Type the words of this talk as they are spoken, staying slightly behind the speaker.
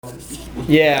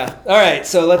Yeah. All right.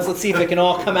 So let's see if it can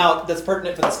all come out that's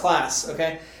pertinent for this class.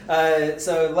 Okay.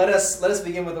 So let us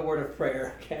begin with a word of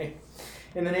prayer. Okay.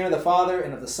 In the name of the Father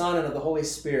and of the Son and of the Holy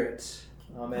Spirit.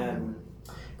 Amen.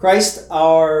 Christ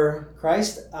our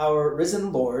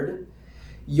risen Lord,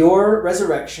 your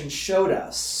resurrection showed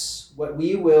us what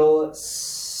we will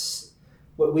someday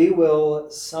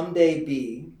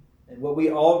be, and what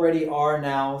we already are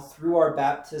now through our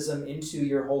baptism into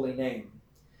your holy name.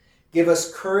 Give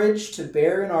us courage to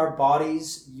bear in our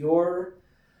bodies your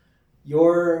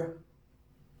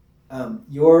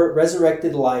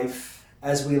resurrected life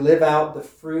as we live out the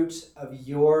fruit of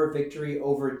your victory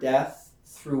over death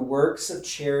through works of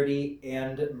charity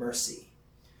and mercy.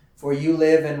 For you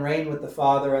live and reign with the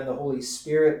Father and the Holy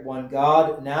Spirit, one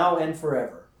God, now and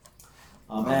forever.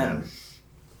 Amen.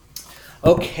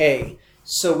 Okay,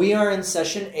 so we are in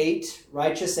session 8,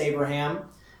 Righteous Abraham.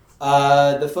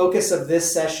 The focus of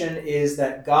this session is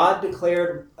that God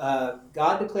declared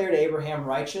Abraham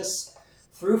righteous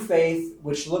through faith,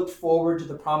 which looked forward to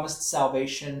the promised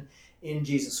salvation in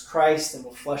Jesus Christ, and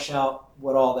we'll flesh out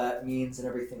what all that means and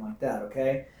everything like that,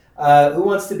 okay? Who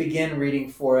wants to begin reading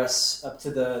for us up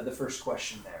to the first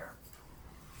question there?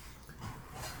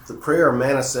 The prayer of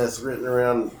Manasseh, written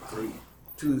around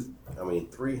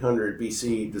 300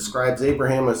 BC, describes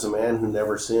Abraham as a man who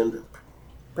never sinned.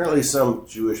 Apparently some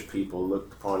Jewish people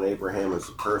looked upon Abraham as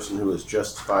a person who was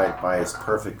justified by his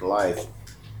perfect life.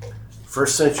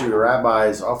 First century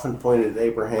rabbis often pointed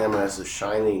Abraham as a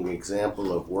shining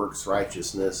example of works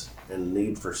righteousness and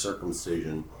need for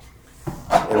circumcision.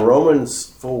 In Romans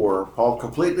 4, Paul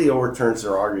completely overturns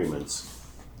their arguments.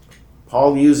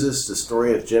 Paul uses the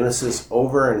story of Genesis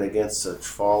over and against such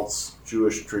false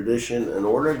Jewish tradition in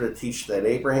order to teach that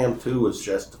Abraham too was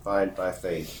justified by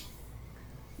faith.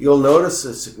 You'll notice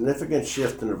a significant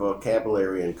shift in the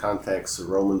vocabulary and context of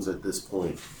Romans at this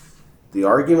point. The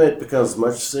argument becomes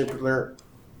much simpler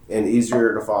and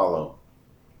easier to follow.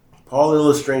 Paul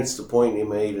illustrates the point he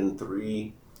made in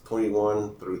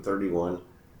 3:21 through 31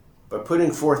 by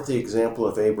putting forth the example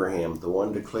of Abraham, the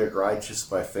one declared righteous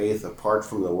by faith apart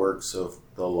from the works of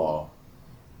the law.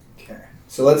 Okay,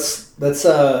 so let's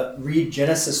read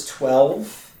Genesis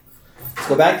 12. Let's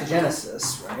go back to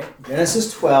Genesis, right?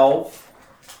 Genesis 12.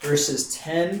 Verses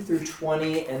 10 through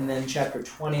 20, and then chapter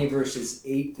 20, verses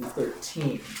 8 through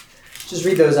 13. Just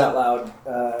read those out loud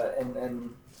and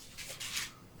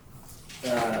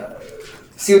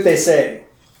see what they say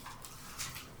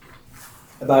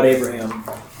about Abraham.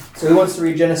 So who wants to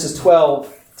read Genesis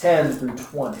 12, 10 through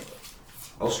 20?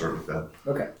 I'll start with that.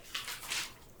 Okay.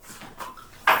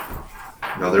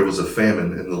 Now there was a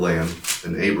famine in the land,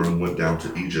 and Abram went down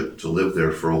to Egypt to live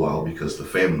there for a while because the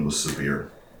famine was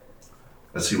severe.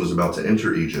 As he was about to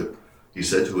enter Egypt, he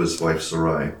said to his wife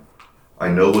Sarai, "I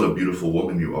know what a beautiful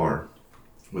woman you are.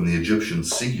 When the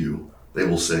Egyptians see you, they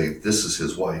will say, 'This is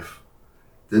his wife.'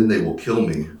 Then they will kill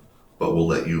me, but will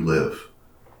let you live.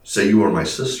 Say you are my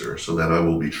sister, so that I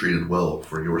will be treated well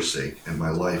for your sake, and my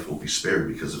life will be spared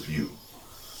because of you."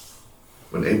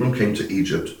 When Abram came to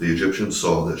Egypt, the Egyptians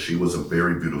saw that she was a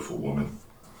very beautiful woman.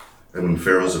 And when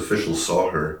Pharaoh's officials saw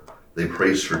her, they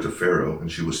praised her to Pharaoh, and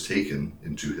she was taken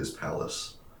into his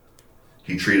palace.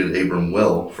 He treated Abram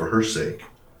well for her sake,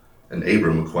 and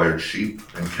Abram acquired sheep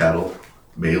and cattle,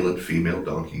 male and female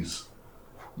donkeys,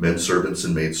 men servants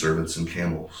and maidservants, and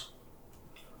camels.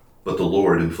 But the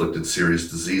Lord inflicted serious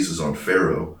diseases on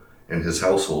Pharaoh and his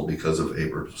household because of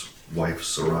Abram's wife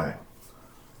Sarai.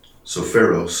 So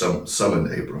Pharaoh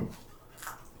summoned Abram.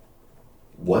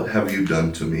 "What have you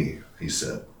done to me?" he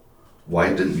said.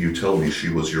 "Why didn't you tell me she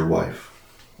was your wife?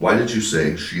 Why did you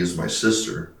say she is my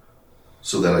sister,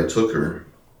 so that I took her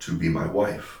to be my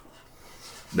wife?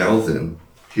 Now then,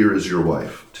 here is your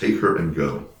wife. Take her and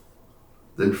go."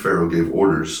 Then Pharaoh gave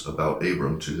orders about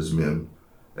Abram to his men,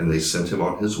 and they sent him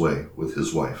on his way with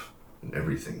his wife and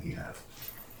everything he had.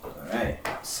 All right.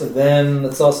 So then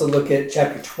let's also look at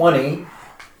chapter 20,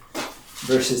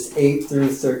 verses 8 through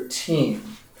 13.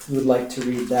 Who would like to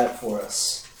read that for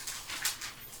us?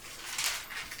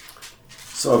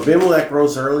 So Abimelech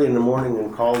rose early in the morning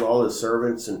and called all his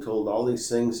servants and told all these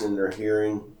things in their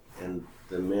hearing, and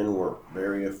the men were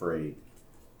very afraid.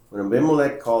 When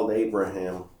Abimelech called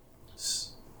Abraham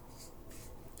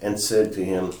and said to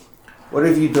him, "What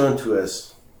have you done to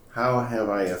us? How have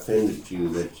I offended you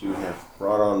that you have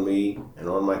brought on me and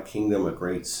on my kingdom a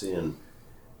great sin?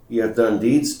 You have done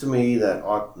deeds to me that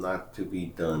ought not to be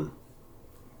done."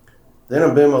 Then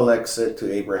Abimelech said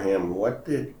to Abraham, "What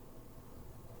did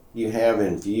you have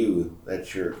in view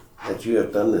that you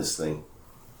have done this thing?"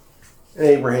 And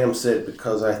Abraham said,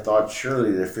 because I thought,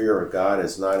 surely the fear of God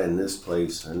is not in this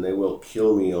place, and they will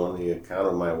kill me on the account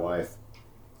of my wife.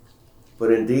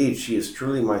 But indeed, she is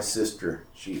truly my sister.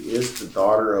 She is the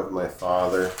daughter of my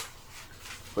father,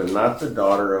 but not the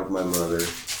daughter of my mother,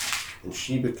 and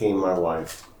she became my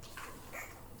wife.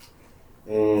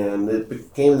 And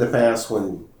it came to pass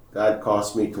when God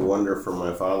caused me to wander from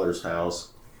my father's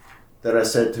house, that I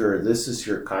said to her, this is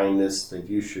your kindness that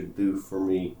you should do for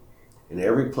me. In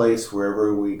every place,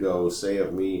 wherever we go, say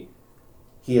of me,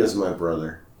 he is my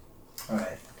brother. All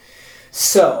right.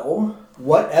 So,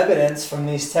 what evidence from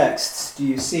these texts do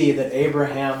you see that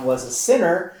Abraham was a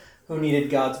sinner who needed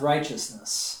God's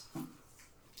righteousness?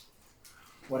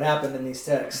 What happened in these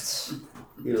texts?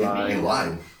 He He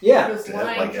lied. Yeah. He was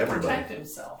lying like to everybody. protect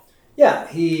himself. Yeah,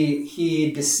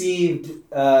 he deceived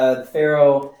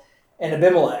Pharaoh and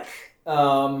Abimelech.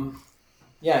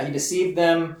 He deceived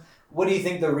them. What do you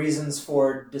think the reasons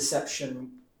for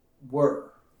deception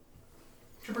were?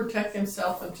 To protect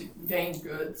himself and to gain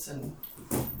goods and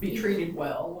be treated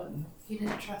well. And He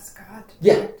didn't trust God to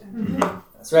Yeah. protect him.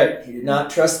 That's right. He did not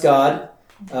trust God.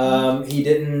 He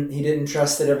didn't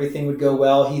trust that everything would go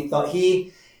well. He thought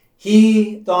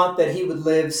that he would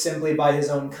live simply by his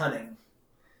own cunning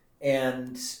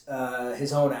and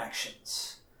his own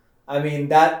actions. I mean,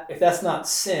 if that's not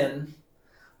sin,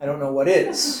 I don't know what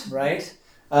is, right?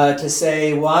 To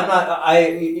say, well,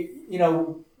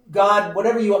 God,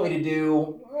 whatever you want me to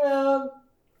do, I'm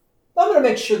going to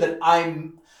make sure that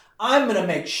I'm going to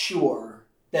make sure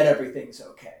that everything's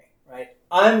okay, right?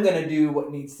 I'm going to do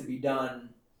what needs to be done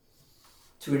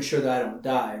to ensure that I don't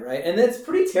die, right? And that's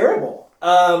pretty terrible.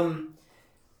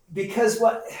 Because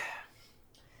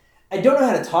I don't know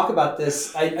how to talk about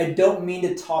this. I don't mean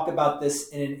to talk about this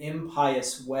in an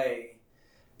impious way,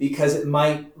 because it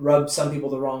might rub some people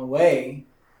the wrong way.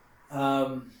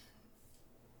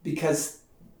 Because,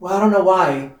 I don't know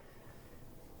why.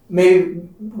 Maybe,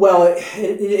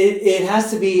 it has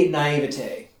to be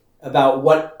naivete about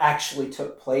what actually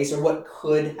took place or what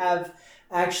could have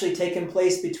actually taken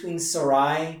place between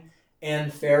Sarai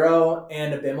and Pharaoh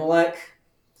and Abimelech.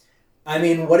 I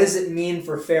mean, what does it mean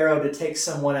for Pharaoh to take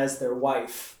someone as their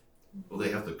wife? Well, they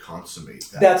have to consummate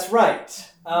that. That's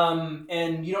right.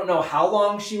 And you don't know how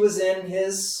long she was in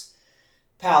his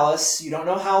palace. You don't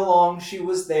know how long she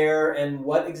was there and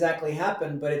what exactly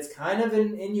happened, but it's kind of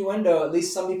an innuendo. At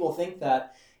least some people think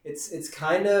that. It's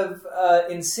kind of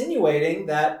insinuating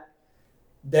that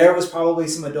there was probably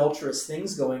some adulterous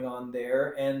things going on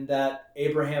there, and that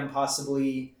Abraham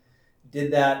possibly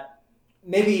did that,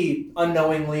 maybe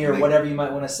unknowingly or whatever you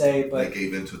might want to say. But they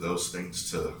gave into those things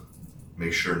to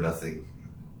make sure nothing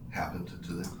happened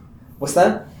to them. What's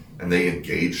that? And they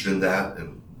engaged in that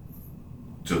and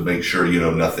to make sure,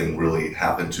 nothing really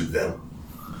happened to them.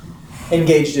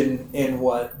 Engaged in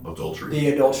what? Adultery. The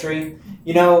adultery.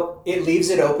 It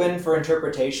leaves it open for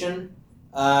interpretation,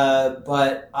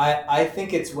 but I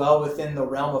think it's well within the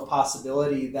realm of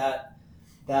possibility that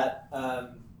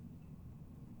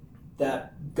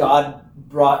God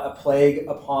brought a plague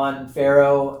upon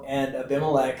Pharaoh and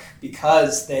Abimelech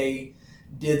because they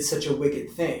did such a wicked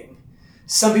thing.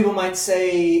 Some people might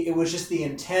say it was just the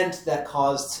intent that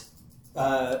caused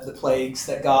the plagues,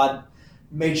 that God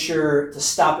made sure to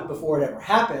stop it before it ever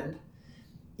happened.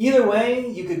 Either way,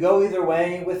 you could go either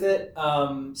way with it.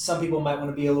 Some people might want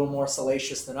to be a little more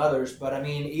salacious than others, but I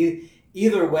mean,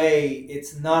 either way,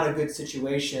 it's not a good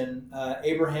situation.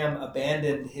 Abraham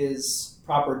abandoned his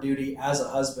proper duty as a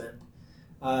husband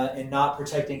in not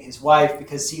protecting his wife,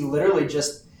 because he literally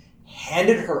just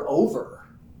handed her over,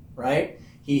 right?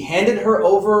 He handed her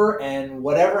over, and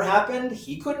whatever happened,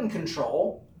 he couldn't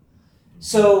control.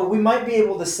 So we might be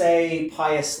able to say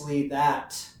piously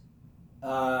that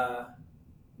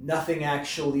nothing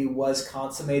actually was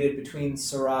consummated between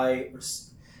Sarah,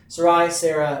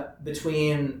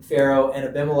 between Pharaoh and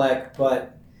Abimelech,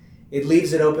 but it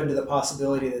leaves it open to the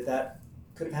possibility that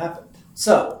could have happened.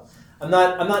 So I'm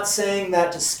not saying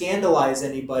that to scandalize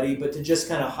anybody, but to just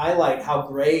kind of highlight how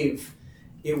grave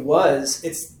it was.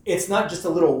 It's not just a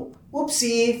little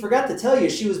whoopsie, forgot to tell you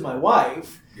she was my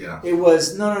wife. Yeah. It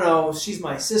was no, she's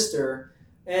my sister,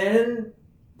 and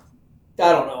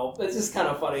I don't know. It's just kind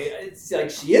of funny. It's like,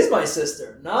 she is my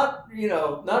sister, not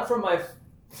from my.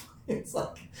 It's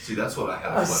like. See, that's what I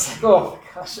had I a was question. like, oh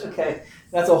my gosh, okay,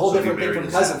 that's a whole So he different thing married from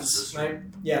his cousins, half-sister. right?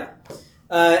 Yeah,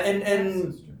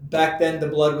 and back then the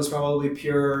blood was probably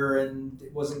pure, and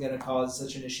it wasn't going to cause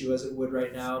such an issue as it would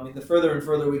right now. I mean, the further and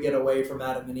further we get away from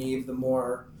Adam and Eve, the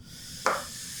more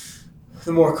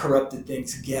corrupted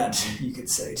things get, you could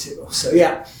say too. So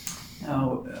yeah.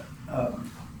 Now,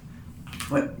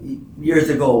 years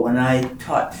ago when I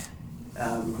taught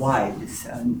wives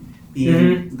and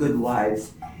being good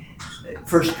wives.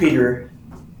 1 Peter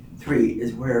 3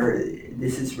 is where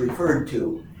this is referred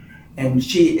to. And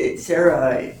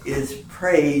Sarah is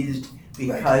praised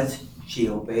because she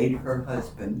obeyed her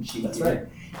husband.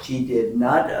 She did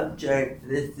not object.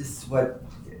 This is what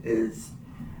is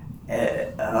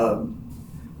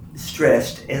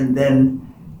stressed. And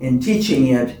then in teaching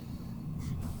it,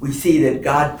 we see that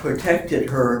God protected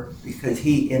her because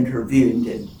he intervened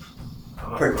and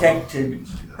protected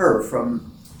her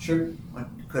from what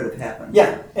could have happened.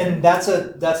 Yeah, and that's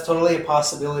totally a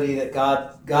possibility that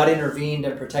God intervened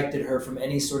and protected her from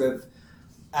any sort of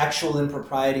actual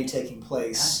impropriety taking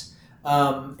place.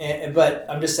 But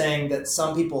I'm just saying that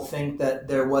some people think that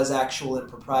there was actual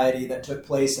impropriety that took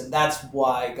place, and that's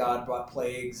why God brought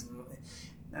plagues.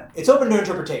 It's open to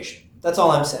interpretation. That's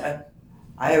all I'm saying.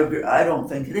 I agree. I don't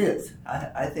think it is.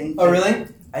 I think. Oh, really?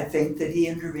 I think that he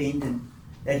intervened and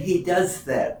that he does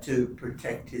that to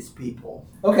protect his people.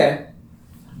 Okay.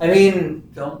 I mean,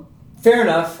 Don't. fair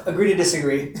enough. Agree to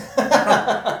disagree.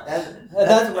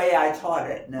 That's the way I taught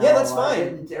it. No, Yeah, that's fine. I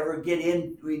didn't ever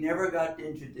we never got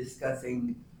into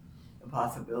discussing the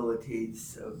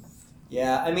possibilities of.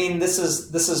 Yeah, I mean, this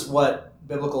is what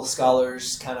biblical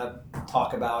scholars kind of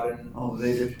talk about and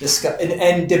They did. discuss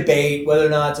and debate whether or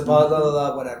not it's blah, blah, blah,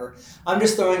 blah, whatever. I'm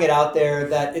just throwing it out there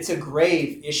that it's a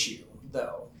grave issue,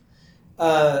 though.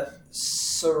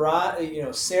 Sarah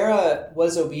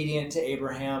was obedient to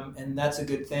Abraham, and that's a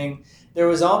good thing. There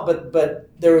was but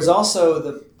there was also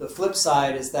the flip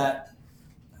side is that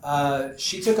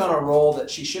she took on a role that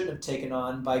she shouldn't have taken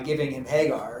on by giving him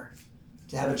Hagar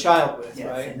to have a child with, Yes,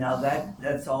 right? and now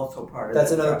that's also part of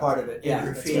That's it. another part of it. Yeah,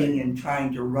 that's Interfering and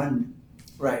trying to run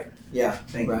right. Yeah,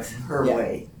 things right. her Yeah.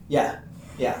 way. Yeah.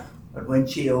 But when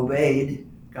she obeyed,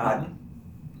 God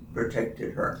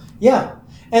protected her. Yeah,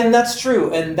 and that's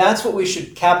true, and that's what we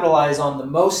should capitalize on the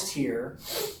most here.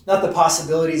 Not the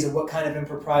possibilities of what kind of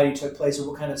impropriety took place or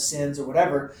what kind of sins or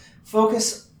whatever.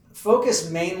 Focus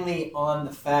mainly on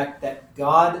the fact that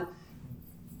God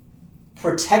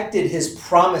protected his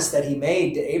promise that he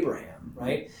made to Abraham,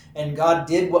 right? And God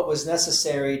did what was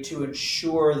necessary to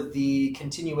ensure the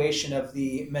continuation of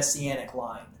the messianic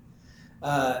line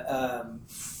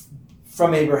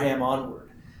from Abraham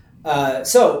onward. All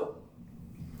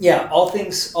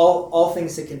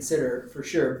things to consider for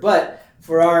sure. But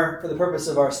for the purpose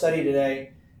of our study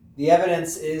today, the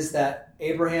evidence is that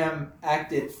Abraham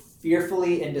acted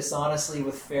fearfully and dishonestly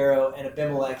with Pharaoh and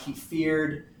Abimelech. He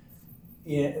feared,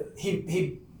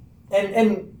 he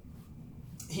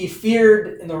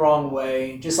feared in the wrong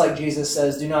way, just like Jesus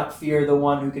says, "Do not fear the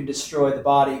one who can destroy the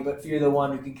body, but fear the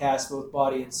one who can cast both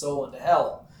body and soul into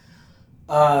hell."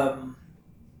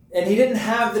 And he didn't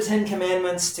have the 10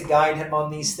 Commandments to guide him on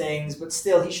these things, but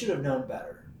still, he should have known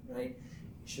better, right?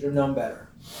 He should have known better.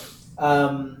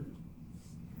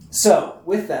 So,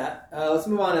 with that, let's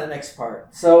move on to the next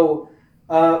part. So,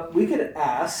 we could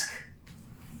ask,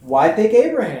 why pick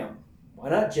Abraham? Why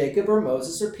not Jacob or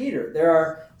Moses or Peter? There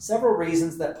are several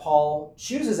reasons that Paul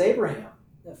chooses Abraham.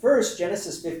 First,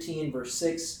 Genesis 15, verse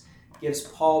 6, gives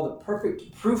Paul the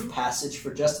perfect proof passage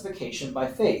for justification by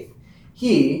faith.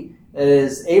 He, that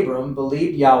is, Abram,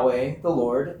 believed Yahweh, the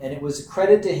Lord, and it was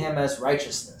credited to him as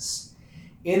righteousness.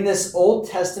 In this Old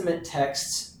Testament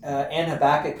text, and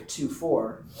Habakkuk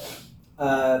 2:4,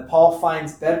 Paul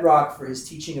finds bedrock for his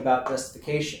teaching about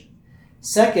justification.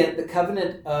 Second, the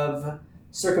covenant of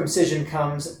circumcision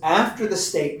comes after the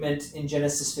statement in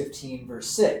Genesis 15, verse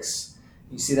 6.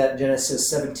 You see that in Genesis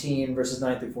 17, verses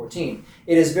 9 through 14.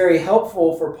 It is very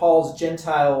helpful for Paul's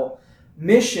Gentile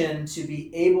mission to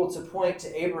be able to point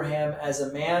to Abraham as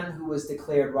a man who was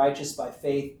declared righteous by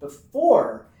faith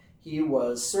before he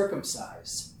was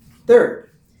circumcised. Third,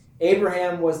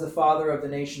 Abraham was the father of the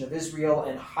nation of Israel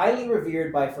and highly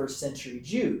revered by first century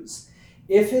Jews.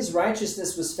 If his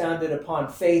righteousness was founded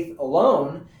upon faith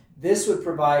alone, this would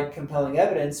provide compelling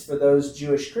evidence for those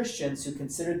Jewish Christians who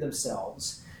considered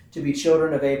themselves to be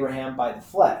children of Abraham by the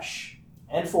flesh.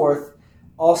 And fourth,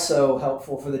 also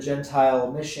helpful for the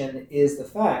Gentile mission is the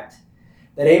fact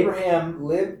that Abraham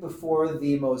lived before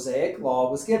the Mosaic law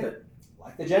was given.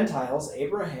 Like the Gentiles,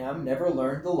 Abraham never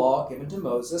learned the law given to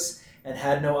Moses and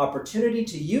had no opportunity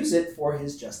to use it for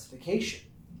his justification.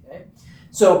 Okay?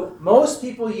 So most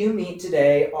people you meet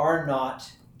today are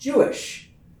not Jewish.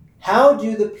 How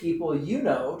do the people you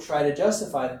know try to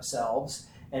justify themselves,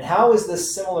 and how is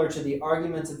this similar to the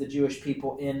arguments of the Jewish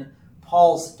people in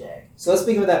Paul's day? So let's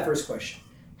begin with that first question.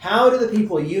 How do the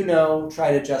people you know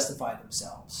try to justify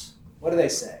themselves? What do they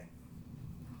say?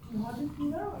 I didn't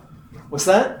know. What's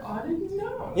that? I didn't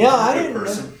know. Yeah, I Good didn't know.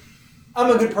 person.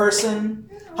 I'm a good person.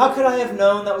 How could I have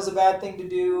known that was a bad thing to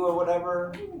do or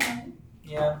whatever?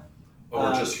 Yeah. Or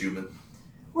we're just human.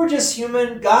 We're just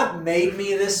human. God made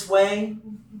me this way,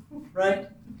 right?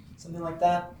 Something like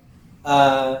that.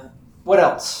 What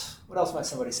else? What else might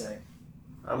somebody say?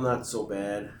 I'm not so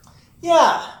bad.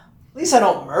 Yeah. At least I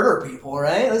don't murder people,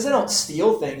 right? At least I don't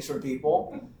steal things from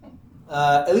people.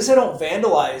 At least I don't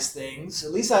vandalize things.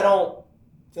 At least I don't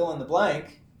fill in the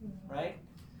blank, right?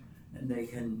 And they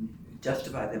can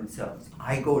justify themselves.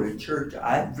 I go to church.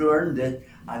 I've learned that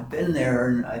I've been there,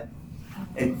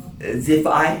 and as if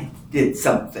I did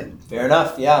something. Fair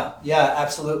enough. Yeah. Yeah.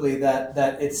 Absolutely.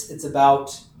 That it's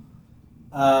about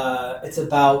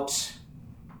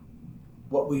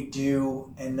what we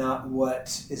do and not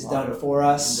what is done for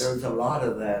us. There's a lot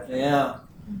of that. Yeah.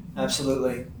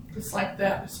 Absolutely. It's like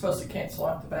that. It's supposed to cancel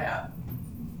out the bad.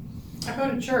 I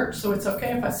go to church, so it's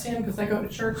okay if I sin because I go to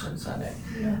church on Sunday.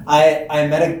 Yeah. I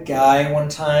met a guy one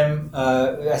time.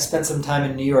 I spent some time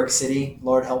in New York City.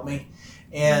 Lord help me.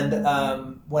 And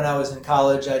when I was in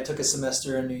college, I took a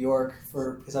semester in New York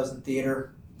because I was in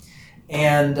theater.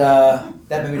 And that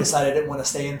made me decide I didn't want to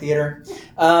stay in theater.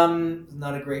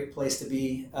 Not a great place to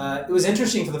be. It was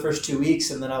interesting for the first 2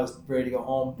 weeks, and then I was ready to go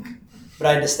home. But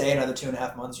I had to stay another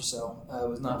 2.5 months or so. It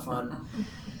was not fun.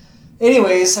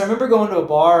 Anyways, I remember going to a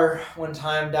bar one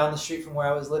time down the street from where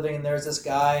I was living, and there was this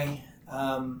guy.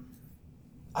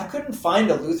 I couldn't find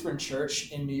a Lutheran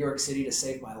church in New York City to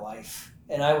save my life.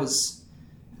 And I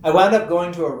wound up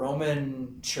going to a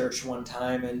Roman church one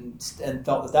time and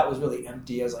felt that was really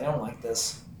empty. I was like, I don't like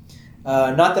this.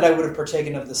 Not that I would have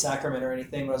partaken of the sacrament or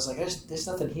anything, but I was like, there's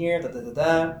nothing here.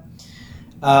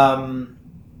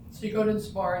 So you go to this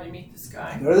bar and you meet this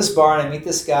guy. I go to this bar and I meet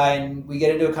this guy, and we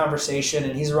get into a conversation,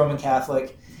 and he's a Roman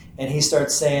Catholic, and he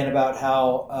starts saying about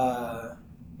how,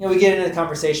 we get into a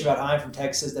conversation about how I'm from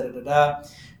Texas,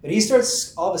 But he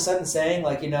starts all of a sudden saying,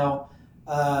 like, yeah,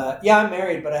 I'm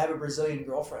married, but I have a Brazilian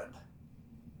girlfriend.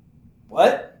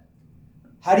 What?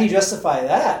 How do you justify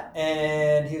that?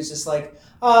 And he was just like,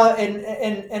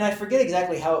 and I forget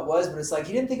exactly how it was, but it's like,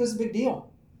 he didn't think it was a big deal.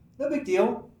 No big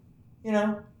deal.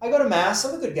 I go to mass.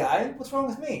 I'm a good guy. What's wrong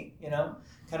with me?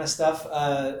 Kind of stuff.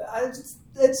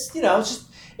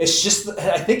 It's just,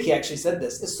 I think he actually said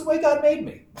this. It's the way God made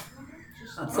me.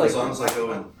 As long as I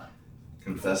go and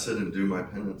confess it and do my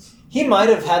penance. He might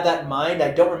have had that in mind. I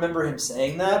don't remember him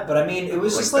saying that, but I mean, it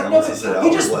was just like, no, balances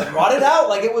he just brought it out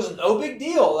like it was no big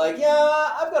deal. Like, yeah,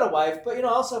 I've got a wife, but I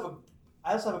also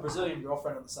have a Brazilian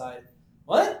girlfriend on the side.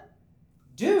 What?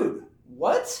 Dude,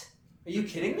 what? Are you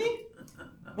kidding me?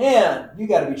 Man, you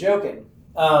got to be joking.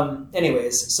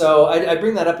 Anyways, so I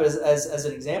bring that up as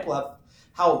an example of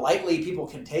how lightly people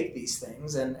can take these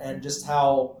things and just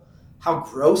how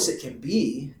gross it can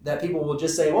be that people will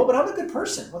just say, well, but I'm a good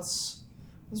person. What's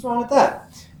wrong with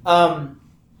that? I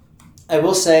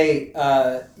will say,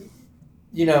 that,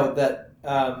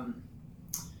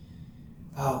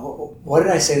 what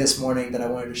did I say this morning that I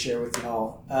wanted to share with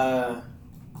y'all?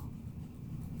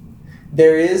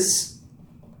 There is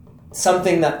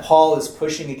something that Paul is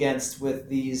pushing against with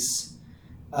these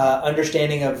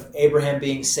understanding of Abraham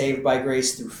being saved by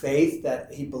grace through faith,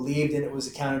 that he believed and it was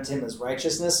accounted to him as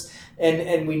righteousness.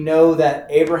 And we know that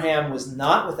Abraham was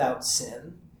not without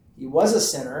sin. He was a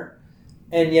sinner.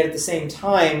 And yet at the same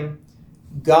time,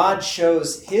 God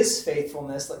shows his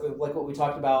faithfulness, like what we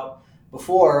talked about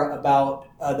before, about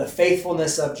the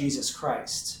faithfulness of Jesus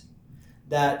Christ.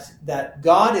 That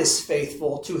God is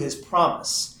faithful to his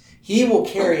promise. He will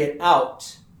carry it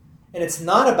out. And it's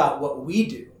not about what we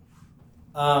do.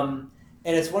 And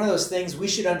it's one of those things we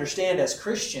should understand as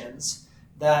Christians,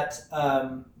 that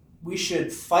we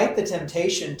should fight the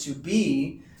temptation to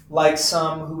be like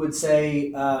some who would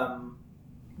say,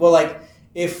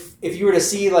 if you were to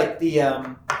see like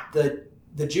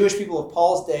the Jewish people of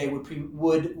Paul's day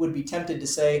would be tempted to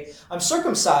say, I'm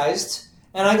circumcised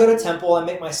and I go to temple, I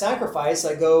make my sacrifice,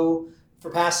 I go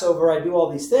for Passover, I do all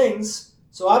these things.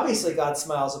 So obviously God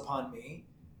smiles upon me,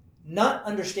 not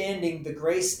understanding the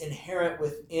grace inherent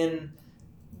within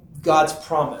God's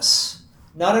promise,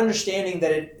 not understanding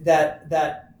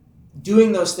that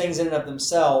doing those things in and of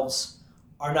themselves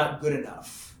are not good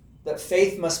enough, that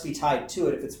faith must be tied to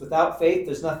it. If it's without faith,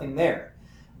 there's nothing there.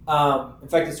 In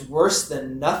fact, it's worse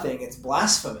than nothing. It's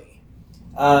blasphemy.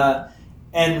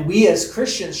 And we as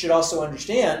Christians should also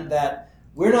understand that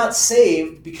we're not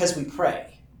saved because we pray.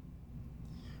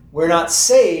 We're not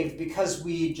saved because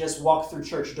we just walk through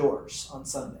church doors on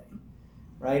Sunday,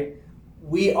 right?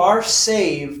 We are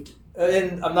saved,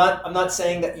 and I'm not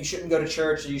saying that you shouldn't go to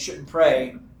church or you shouldn't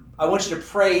pray. I want you to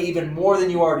pray even more than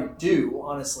you already do,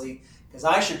 honestly, because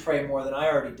I should pray more than I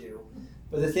already do.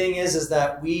 But the thing is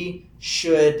that we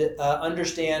should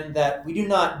understand that we do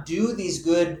not do these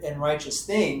good and righteous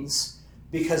things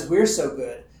because we're so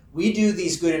good. We do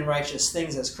these good and righteous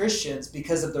things as Christians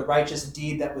because of the righteous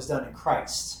deed that was done in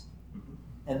Christ.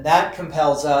 And that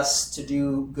compels us to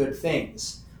do good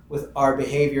things with our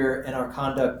behavior and our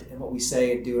conduct and what we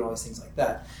say and do and all these things like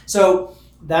that. So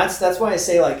that's why I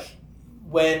say, like,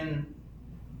 when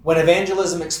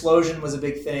evangelism explosion was a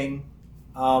big thing,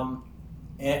 and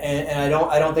I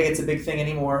don't think it's a big thing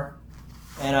anymore,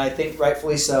 and I think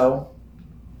rightfully so.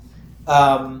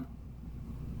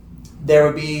 There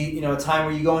would be, a time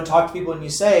where you go and talk to people and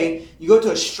you go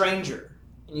to a stranger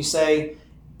and you say,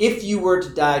 if you were to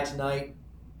die tonight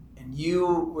and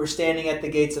you were standing at the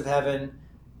gates of heaven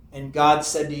and God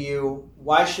said to you,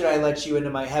 why should I let you into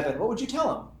my heaven? What would you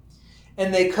tell him?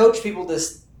 And they coach people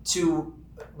to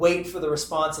wait for the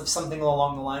response of something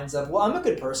along the lines of, well, I'm a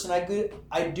good person.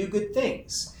 I do good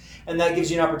things. And that gives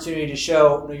you an opportunity to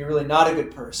show, no, you're really not a good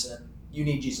person. You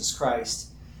need Jesus Christ.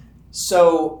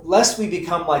 So lest we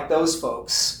become like those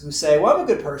folks who say, well, I'm a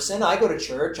good person. I go to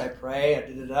church. I pray.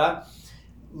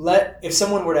 If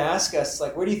someone were to ask us,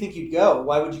 like, where do you think you'd go?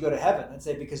 Why would you go to heaven? I'd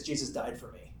say, because Jesus died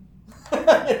for me.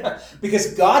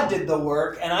 Because God did the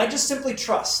work, and I just simply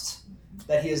trust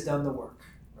that he has done the work,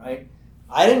 right?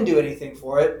 I didn't do anything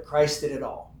for it. Christ did it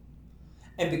all.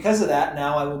 And because of that,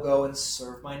 now I will go and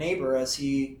serve my neighbor as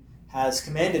he has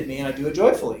commanded me, and I do it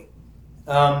joyfully.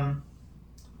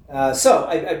 So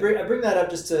I bring that up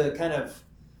just to kind of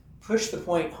push the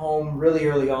point home really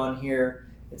early on here.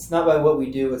 It's not by what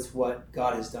we do, it's what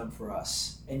God has done for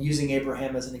us. And using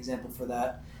Abraham as an example for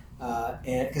that.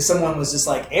 And because someone was just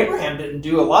like, Abraham didn't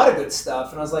do a lot of good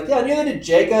stuff. And I was like, yeah, neither did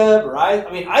Jacob or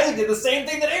Isaac did the same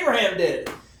thing that Abraham did.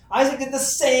 Isaac did the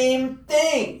same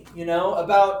thing,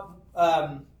 about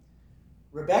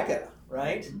Rebecca,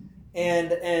 right?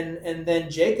 And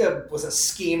then Jacob was a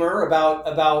schemer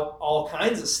about all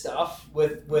kinds of stuff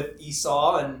with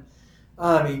Esau,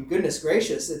 and goodness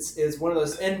gracious, it's one of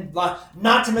those, and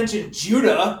not to mention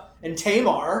Judah and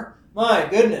Tamar. My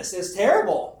goodness, it's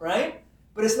terrible, right?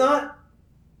 But it's not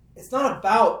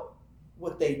about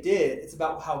what they did. It's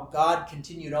about how God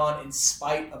continued on in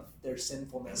spite of their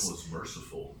sinfulness. And was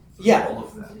merciful. Yeah. All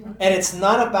of that. And it's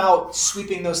not about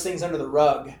sweeping those things under the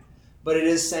rug, but it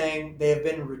is saying they have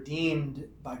been redeemed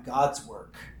by God's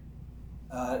work.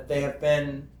 They have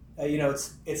been,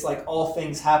 it's like all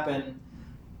things happen.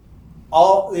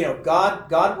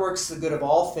 God works the good of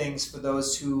all things for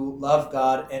those who love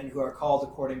God and who are called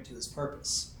according to his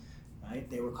purpose. Right?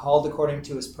 They were called according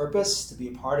to his purpose to be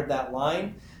a part of that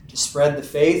line, to spread the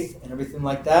faith and everything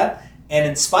like that. And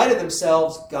in spite of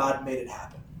themselves, God made it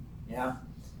happen. Yeah?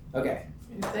 Okay.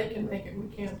 If they can make it,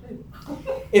 we can too.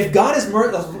 If God is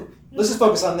merciful, let's just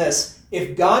focus on this.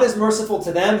 If God is merciful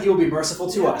to them, he will be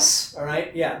merciful to us. All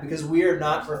right? Yeah, because we are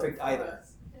not perfect either.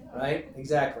 Right?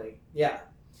 Exactly. Yeah.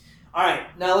 All right.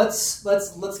 Now let's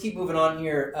keep moving on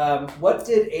here. What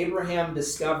did Abraham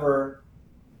discover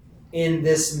in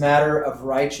this matter of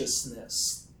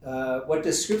righteousness? What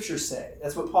does Scripture say?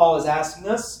 That's what Paul is asking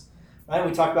us. Right?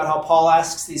 We talked about how Paul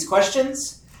asks these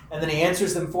questions, and then he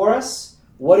answers them for us.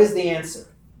 What is the answer?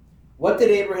 What did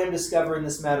Abraham discover in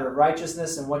this matter of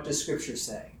righteousness, and what does Scripture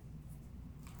say?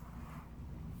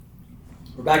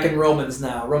 We're back in Romans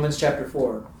now. Romans chapter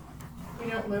 4. We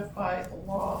don't live by the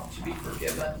law to be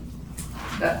forgiven.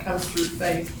 That comes through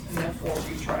faith, and therefore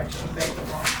we try to obey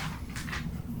the law.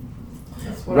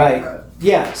 That's what I wrote.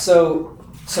 Yeah, so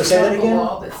say that again. The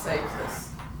law that saves us.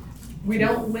 We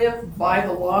don't live by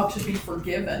the law to be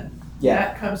forgiven. Yeah.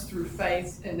 That comes through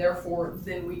faith, and therefore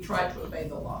then we try to obey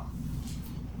the law.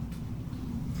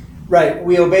 Right.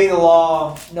 We obey the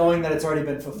law knowing that it's already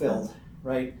been fulfilled,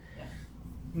 right? Yeah.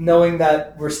 Knowing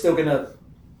that we're still going to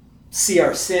see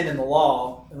our sin in the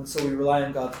law, and so we rely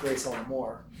on God's grace all the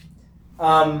more.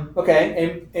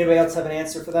 Okay. Anybody else have an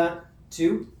answer for that,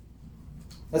 too?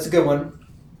 That's a good one.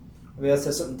 Anybody else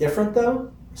have something different, though?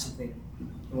 Or something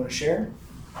you want to share?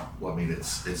 Well, it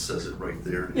says it right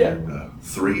there Yeah. in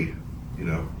 3.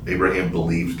 Abraham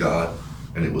believed God,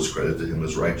 and it was credited to him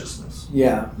as righteousness.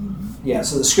 Yeah. Yeah,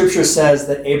 so the Scripture says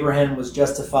that Abraham was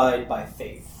justified by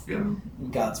faith Yeah.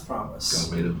 in God's promise.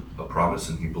 God made a promise,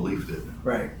 and he believed it.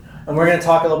 Right. And we're going to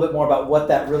talk a little bit more about what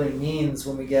that really means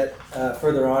when we get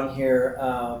further on here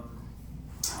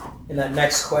in that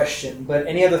next question. But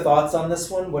any other thoughts on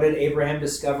this one? What did Abraham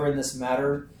discover in this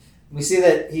matter? We see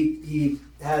that he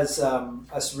has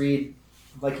us read,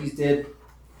 like he did,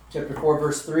 chapter 4,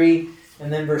 verse 3,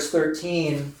 and then verse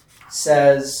 13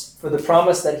 says, "For the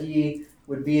promise that he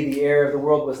would be the heir of the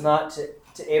world was not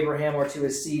to Abraham or to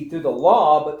his seed through the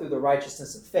law, but through the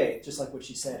righteousness of faith," just like what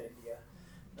she said, India.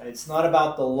 Right? It's not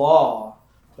about the law,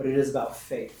 but it is about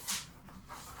faith.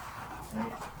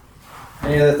 Right?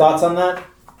 Any other thoughts on that?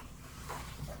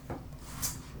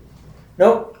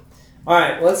 Nope. All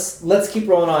right, let's keep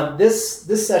rolling on.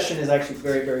 This session is actually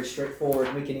very, very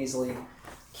straightforward. We can easily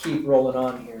keep rolling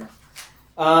on here.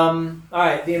 All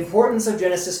right, the importance of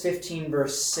Genesis 15,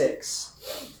 verse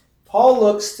 6. Paul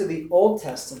looks to the Old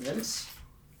Testament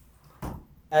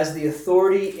as the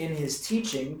authority in his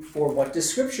teaching for what does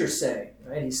Scripture say?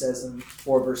 Right? He says in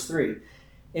 4, verse 3.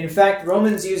 In fact,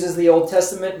 Romans uses the Old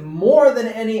Testament more than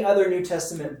any other New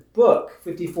Testament book,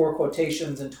 54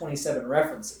 quotations and 27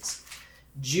 references.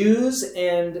 Jews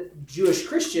and Jewish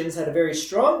Christians had a very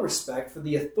strong respect for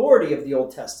the authority of the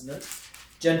Old Testament.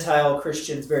 Gentile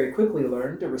Christians very quickly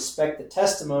learned to respect the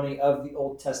testimony of the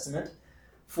Old Testament.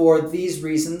 For these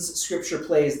reasons, Scripture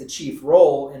plays the chief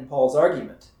role in Paul's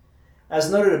argument.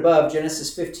 As noted above,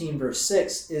 Genesis 15, verse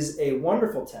 6 is a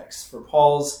wonderful text for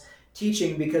Paul's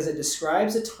teaching because it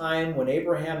describes a time when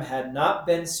Abraham had not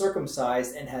been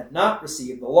circumcised and had not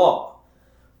received the law.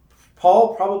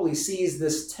 Paul probably sees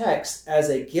this text as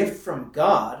a gift from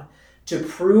God to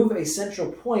prove a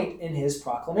central point in his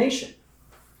proclamation.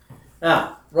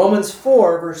 Now, Romans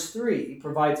 4, verse 3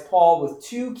 provides Paul with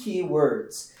two key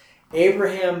words.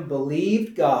 Abraham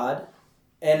believed God,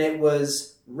 and it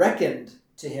was reckoned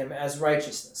to him as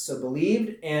righteousness. So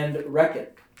believed and reckoned.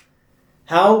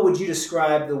 How would you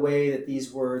describe the way that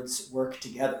these words work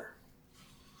together?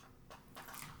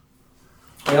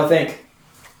 What do y'all think?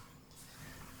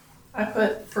 I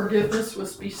put forgiveness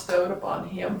was bestowed upon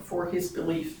him for his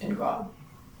belief in God.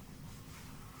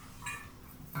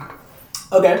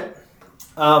 Okay.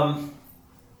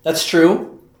 That's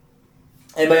true.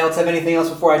 Anybody else have anything else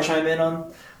before I chime in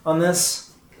on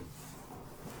this?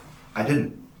 I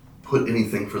didn't put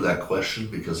anything for that question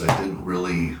because I didn't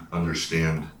really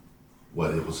understand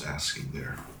what it was asking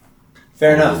there.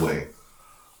 Fair All enough. the way.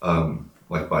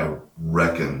 Like by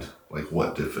reckoned, like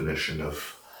what definition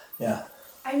of... Yeah.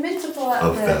 I meant to pull out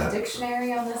Of the that.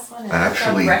 dictionary on this one. And I look up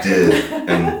actually record. did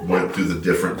and went through the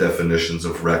different definitions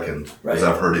of reckoned because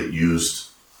Right. I've heard it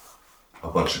used a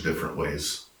bunch of different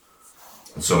ways.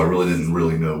 And so I really didn't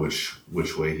really know which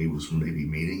way he was maybe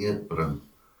meaning it, but I'm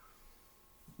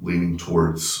leaning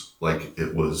towards like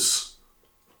it was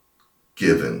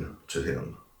given to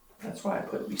him, That's why I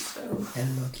put bestowed.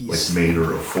 And like made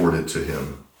or afforded to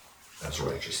him as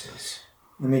righteousness.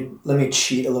 Let me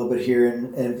cheat a little bit here,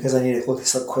 and because I need to look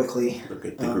this up quickly. Look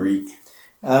at the Greek.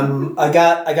 I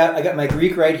got my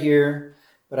Greek right here,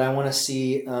 but I want to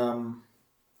see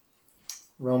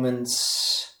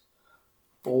Romans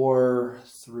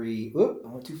 4:3. Oop, I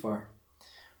went too far.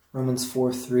 Romans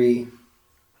 4:3.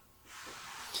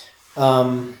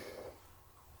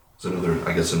 So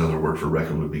another word for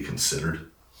reckon would be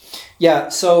considered. Yeah.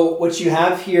 So what you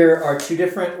have here are two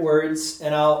different words,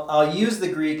 and I'll use the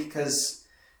Greek because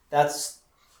that's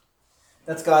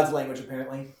God's language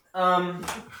apparently.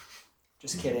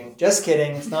 Just kidding.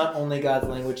 It's not only God's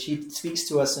language. He speaks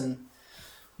to us in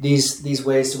these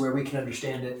ways to where we can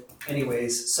understand it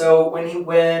anyways. So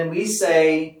when we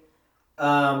say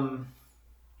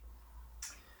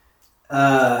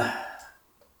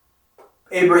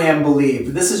Abraham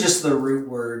believed, this is just the root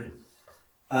word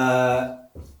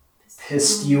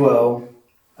pisteuo.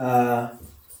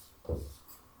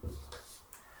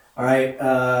 All right.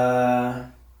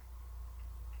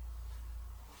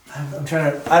 I'm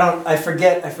trying to. I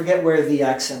forget where the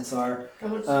accents are.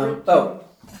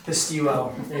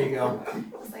 Pisteuo. There you go.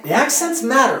 The accents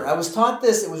matter. I was taught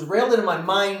this. It was railed into my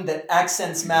mind that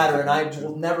accents matter, and I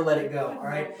will never let it go. All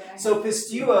right. So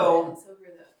pisteuo,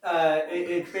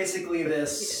 it's basically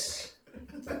this.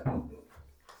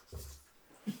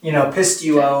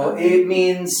 Pisteuo. It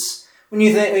means when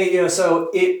you think.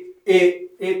 So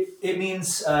it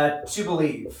means to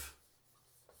believe.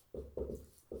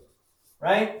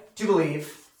 Right? To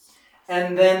believe.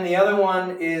 And then the other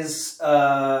one is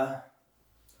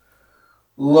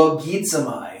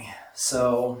logizomai.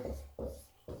 So,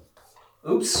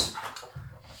 oops.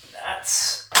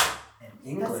 That's an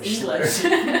English letter. She's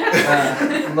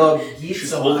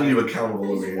holding Logizomai. you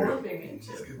accountable over He's here. warping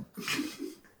into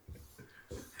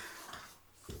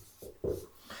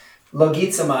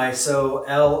Logizomai. So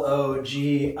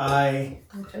Logizomai,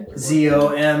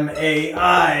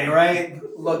 right?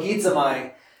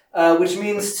 Logizomai, which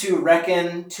means to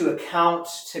reckon, to account,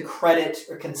 to credit,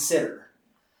 or consider.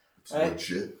 It's Right?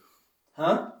 legit.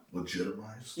 Huh?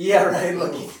 Legitimized. Yeah, right.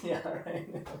 Yeah, right.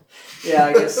 Yeah,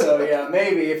 I guess so. Yeah,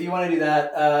 maybe if you want to do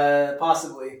that,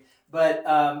 possibly. But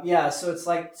so it's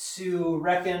like to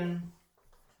reckon.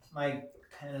 My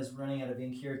pen is running out of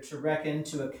ink here. To reckon,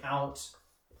 to account.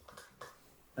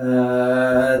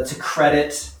 to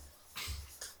credit.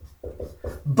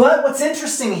 But what's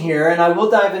interesting here, and I will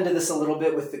dive into this a little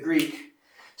bit with the Greek.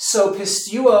 So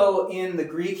pisteuo in the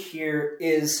Greek here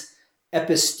is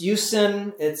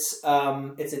epistusin. It's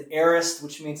an aorist,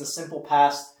 which means a simple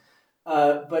past,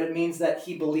 but it means that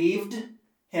he believed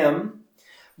him.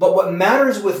 But what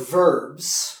matters with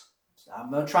verbs,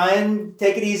 I'm going to try and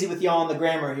take it easy with y'all on the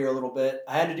grammar here a little bit.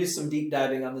 I had to do some deep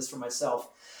diving on this for myself.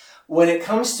 When it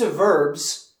comes to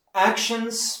verbs,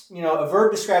 actions, a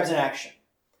verb describes an action.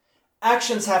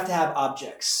 Actions have to have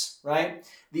objects, right?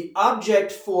 The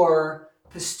object for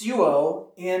pisteuo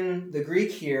in the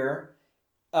Greek here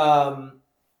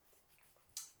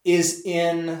is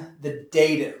in the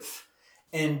dative.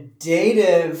 And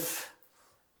dative,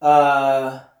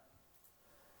 let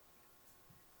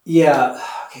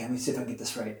me see if I can get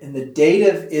this right. And the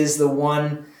dative is the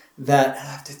one that, I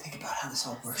have to think about how this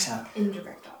all works out.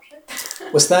 Indirect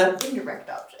object. What's that? Indirect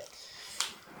object.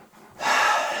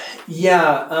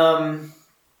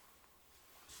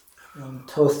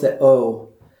 Totheo.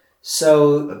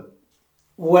 So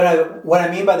what I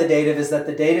mean by the dative is that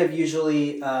the dative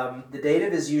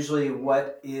is usually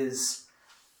what is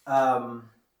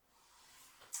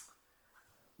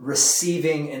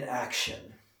receiving an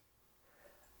action.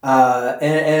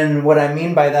 And what I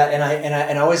mean by that, and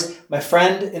I always, my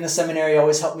friend in the seminary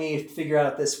always helped me figure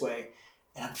out this way.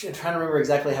 And I'm trying to remember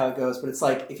exactly how it goes, but it's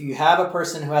like if you have a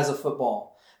person who has a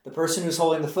football, the person who's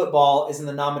holding the football is in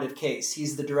the nominative case. He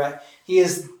is the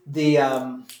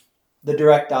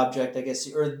direct object, I guess,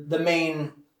 or the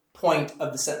main point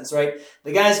of the sentence, right?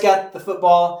 The guy's got the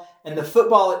football, and the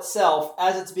football itself,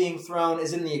 as it's being thrown,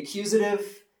 is in the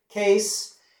accusative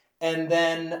case, and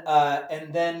then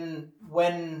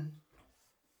when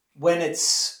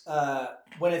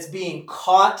it's being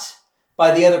caught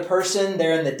by the other person,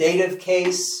 they're in the dative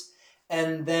case.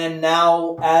 And then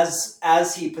now,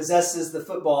 as he possesses the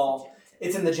football,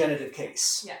 it's in the genitive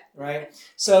case, right?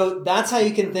 So that's how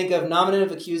you can think of nominative,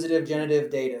 accusative,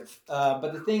 genitive, dative.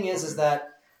 But the thing is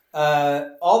that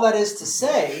all that is to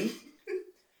say.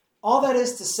 I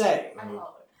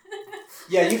follow.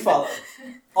 Yeah, you follow.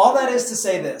 All that is to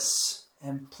say this,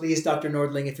 and please, Dr.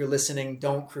 Nordling, if you're listening,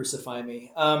 don't crucify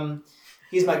me.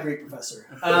 He's my Greek professor.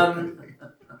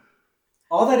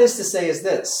 All that is to say is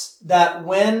this, that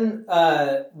when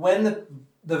the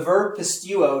verb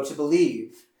pisteuo, to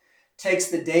believe, takes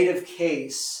the dative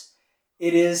case,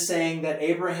 it is saying that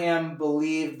Abraham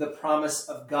believed the promise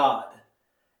of God.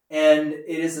 And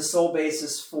it is the sole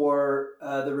basis for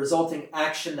the resulting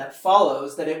action that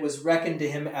follows, that it was reckoned to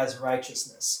him as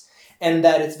righteousness. And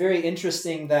that it's very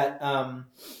interesting that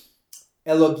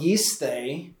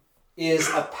elogiste is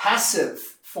a passive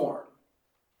form.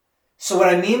 So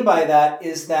what I mean by that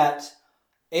is that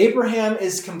Abraham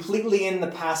is completely in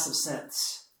the passive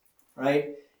sense,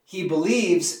 right? He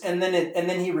believes and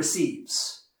then he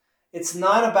receives. It's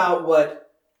not about what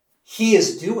he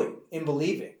is doing in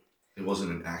believing. It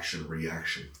wasn't an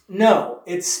action-reaction. No,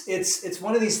 it's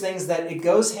one of these things that it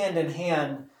goes hand in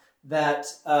hand that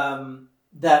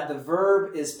the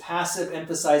verb is passive,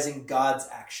 emphasizing God's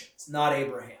actions, not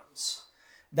Abraham's.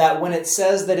 That when it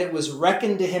says that it was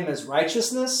reckoned to him as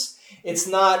righteousness, it's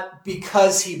not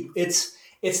because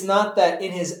it's not that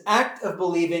in his act of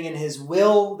believing, in his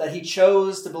will that he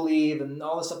chose to believe and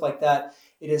all this stuff like that.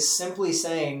 It is simply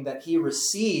saying that he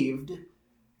received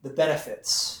the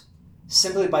benefits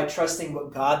simply by trusting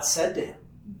what God said to him.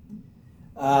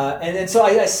 And so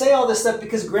I say all this stuff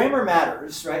because grammar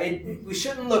matters, right? We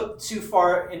shouldn't look too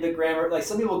far into grammar. Like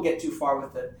some people get too far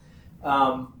with it.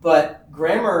 But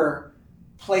grammar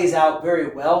plays out very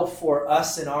well for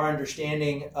us in our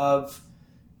understanding of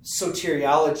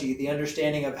soteriology, the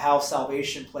understanding of how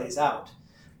salvation plays out.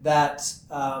 That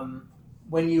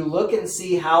when you look and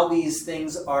see how these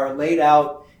things are laid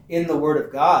out in the Word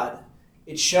of God,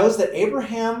 it shows that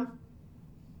Abraham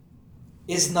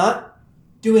is not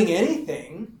doing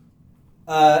anything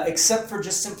except for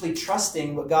just simply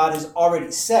trusting what God has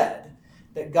already said,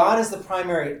 that God is the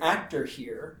primary actor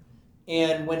here.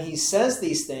 And when he says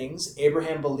these things,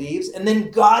 Abraham believes, and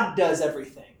then God does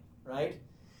everything, right?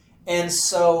 And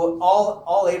so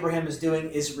all Abraham is doing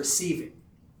is receiving.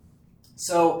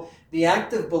 So the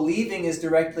act of believing is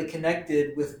directly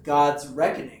connected with God's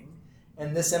reckoning,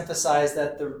 and this emphasizes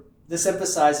that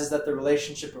the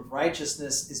relationship of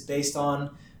righteousness is based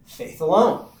on faith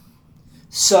alone.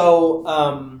 So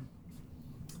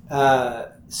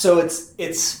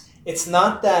it's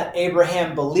not that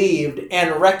Abraham believed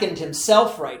and reckoned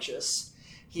himself righteous.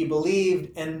 He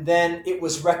believed and then it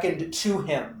was reckoned to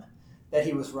him that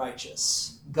he was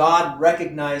righteous. God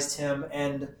recognized him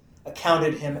and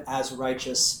accounted him as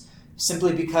righteous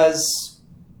simply because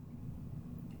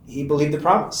he believed the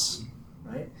promise,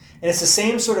 right? And it's the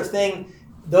same sort of thing.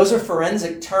 Those are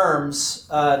forensic terms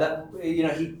that,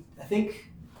 I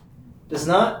think, does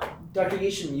not Dr.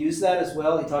 Yishin use that as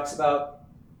well? He talks about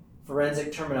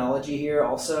forensic terminology here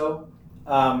also,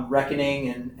 reckoning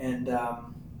and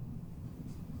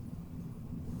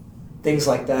things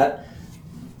like that.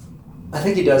 I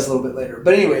think he does a little bit later.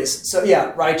 But anyways, so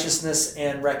yeah, righteousness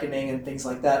and reckoning and things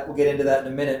like that. We'll get into that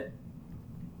in a minute.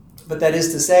 But that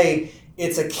is to say,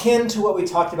 it's akin to what we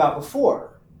talked about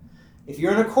before. If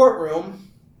you're in a courtroom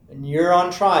and you're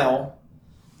on trial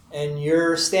and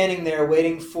you're standing there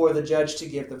waiting for the judge to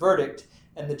give the verdict,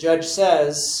 and the judge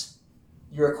says,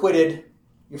 you're acquitted,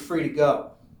 you're free to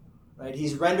go. Right?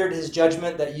 He's rendered his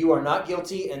judgment that you are not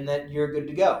guilty and that you're good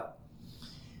to go.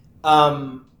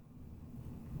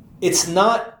 It's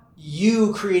not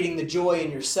you creating the joy in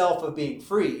yourself of being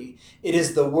free. It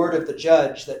is the word of the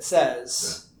judge that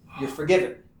says you're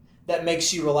forgiven. That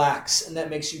makes you relax and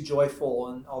that makes you joyful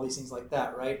and all these things like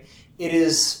that, right? It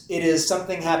is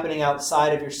something happening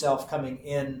outside of yourself coming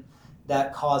in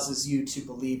that causes you to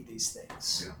believe these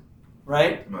things. Yeah.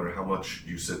 Right? No matter how much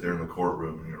you sit there in the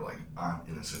courtroom and you're like, I'm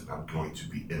innocent, I'm going to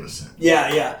be innocent.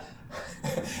 Yeah.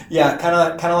 Yeah, kind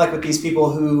of like with these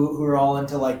people who are all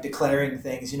into like declaring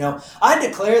things. I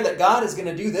declare that God is going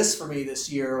to do this for me this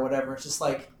year or whatever. It's just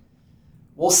like,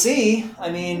 we'll see.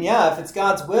 I mean, yeah, if it's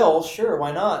God's will, sure,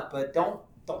 why not? But don't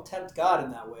tempt God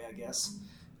in that way, I guess.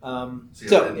 I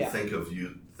didn't think of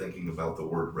you thinking about the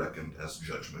word reckoned as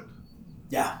judgment.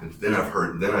 Yeah. And then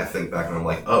I think back and I'm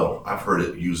like, oh, I've heard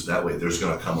it used that way. There's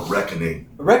going to come a reckoning.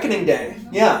 A reckoning day.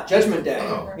 Yeah, judgment day.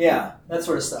 Oh. Yeah, that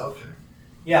sort of stuff. Okay.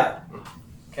 Yeah.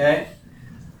 Okay.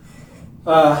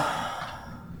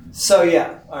 So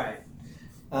yeah. All right.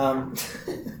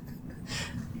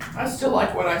 I still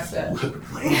like what I said.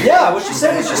 Yeah, what she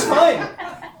said was just fine.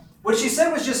 What she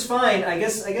said was just fine. I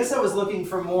guess I was looking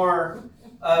for more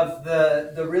of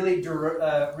the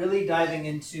really diving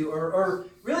into or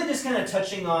really just kind of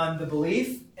touching on the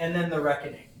belief and then the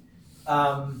reckoning.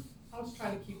 I was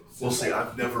trying to keep it simple. Well, see,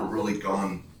 I've never really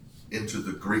gone into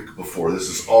the Greek before. This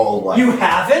is all like... You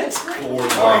haven't? Oh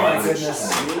my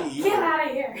goodness. Get out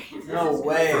of here. No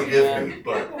way. Forgive me,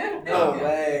 but No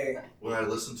way. when I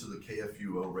listen to the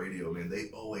KFUO radio, man, they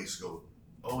always go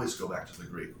back to the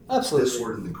Greek. Absolutely. This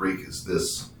word in the Greek is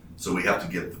this, so we have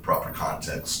to get the proper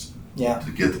context Yeah.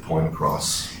 to get the point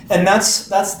across. And that's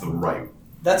The right.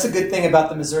 a good thing about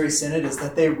the Missouri Synod is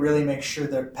that they really make sure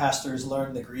their pastors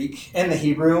learn the Greek and the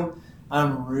Hebrew.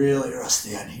 I'm really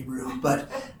rusty on Hebrew, but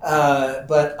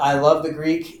I love the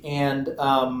Greek and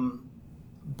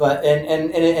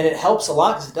it helps a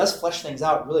lot because it does flesh things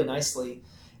out really nicely.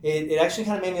 It actually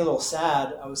kind of made me a little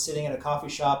sad. I was sitting at a coffee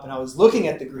shop and I was looking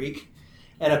at the Greek,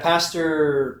 and a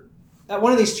pastor at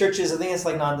one of these churches, I think it's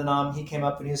like non-denom, he came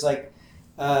up and he was like,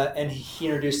 and he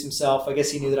introduced himself. I guess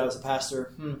he knew that I was a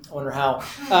pastor. I wonder how.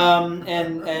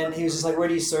 And he was just like, "Where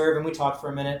do you serve?" And we talked for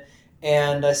a minute.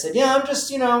 And I said, "Yeah, I'm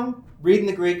just, reading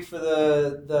the Greek for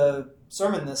the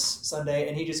sermon this Sunday."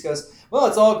 And he just goes, "Well,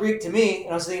 it's all Greek to me."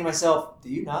 And I was thinking to myself, "Do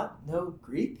you not know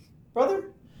Greek,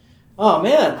 brother? Oh,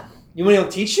 man. You want me to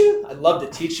teach you? I'd love to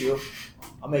teach you.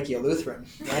 I'll make you a Lutheran."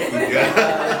 Right?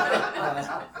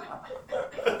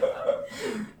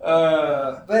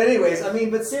 But anyways,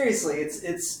 but seriously,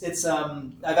 it's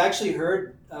I've actually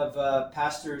heard of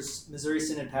pastors, Missouri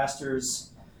Synod pastors,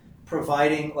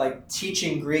 providing, like,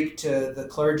 teaching Greek to the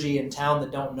clergy in town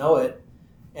that don't know it,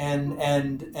 and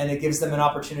it gives them an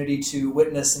opportunity to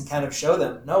witness and kind of show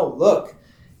them, no, look,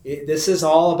 this is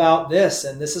all about this,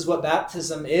 and this is what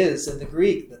baptism is in the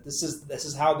Greek, that this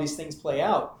is how these things play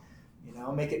out.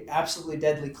 Make it absolutely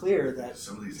deadly clear that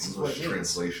some of these this is what English it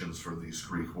means. translations for these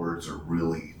Greek words are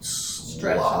really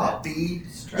Stretching it. sloppy.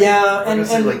 Yeah, I'm and gonna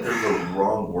say like they're the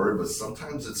wrong word, but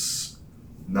sometimes it's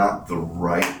not the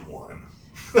right one.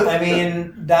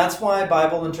 That's why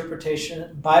Bible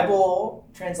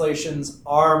translations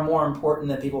are more important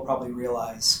than people probably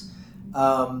realize.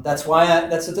 That's why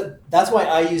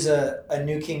I use a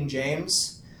New King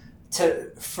James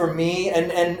for me,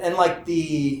 and like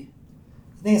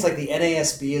I think it's like the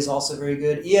NASB is also very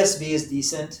good. ESV is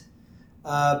decent,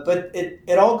 but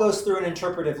it all goes through an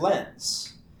interpretive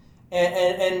lens,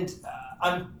 and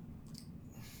I'm.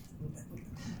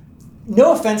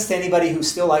 No offense to anybody who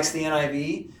still likes the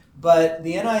NIV, but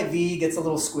the NIV gets a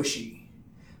little squishy.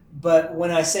 But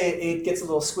when I say it gets a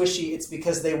little squishy, it's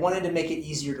because they wanted to make it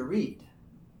easier to read.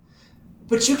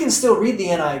 But you can still read the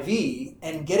NIV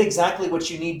and get exactly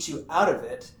what you need to out of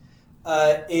it.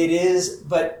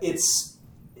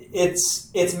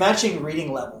 It's matching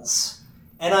reading levels.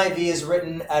 NIV is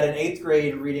written at an 8th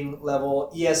grade reading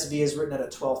level. ESV is written at a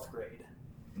 12th grade.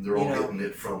 They're all getting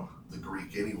it from the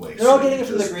Greek anyway. They're all getting it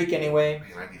from the Greek anyway. Man,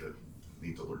 I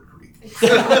need to learn Greek.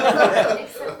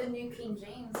 Except the New King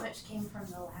James, which came from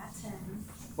the Latin.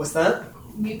 What's that?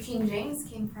 New King James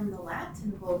came from the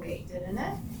Latin Vulgate, didn't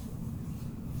it?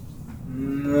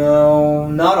 No,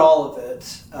 not all of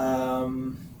it.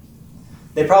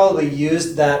 They probably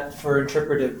used that for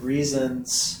interpretive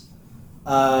reasons.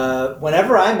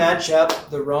 Whenever I match up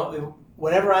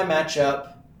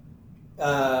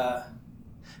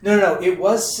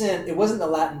it wasn't the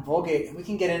Latin Vulgate, and we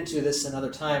can get into this another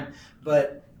time,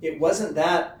 but it wasn't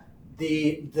that.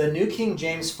 The New King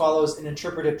James follows an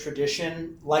interpretive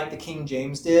tradition like the King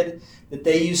James did, that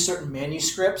they use certain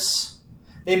manuscripts.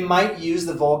 They might use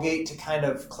the Vulgate to kind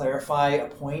of clarify a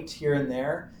point here and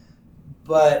there,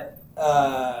 but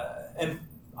and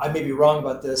I may be wrong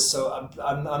about this, so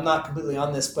I'm not completely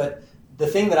on this, but the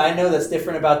thing that I know that's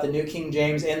different about the New King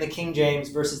James and the King James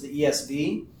versus the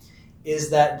ESV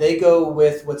is that they go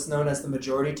with what's known as the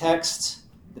majority text,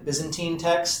 the Byzantine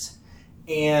text,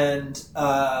 and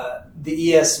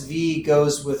the ESV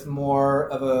goes with more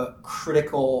of a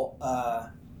critically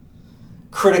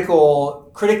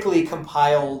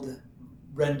compiled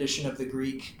rendition of the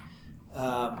Greek.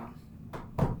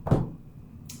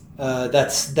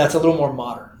 That's a little more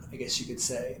modern, I guess you could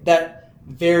say. That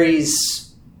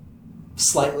varies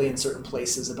slightly in certain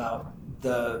places about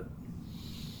the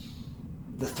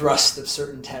thrust of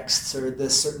certain texts or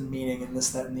this certain meaning and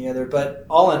this, that, and the other. But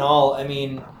all in all, I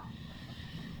mean,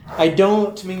 I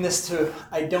don't bring this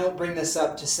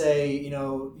up to say,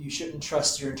 you shouldn't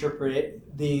trust your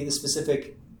the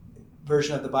specific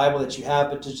version of the Bible that you have,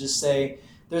 but to just say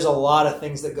there's a lot of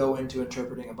things that go into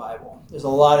interpreting a Bible. There's a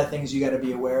lot of things you got to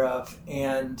be aware of,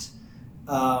 and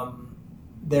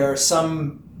there are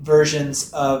some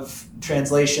versions of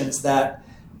translations that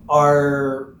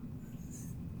are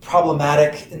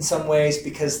problematic in some ways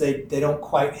because they don't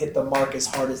quite hit the mark as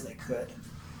hard as they could.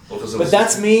 But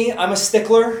that's me. I'm a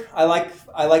stickler. I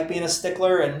like being a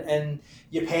stickler, and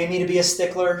you pay me to be a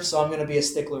stickler, so I'm going to be a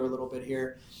stickler a little bit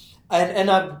here. And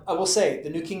I will say, the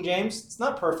New King James, it's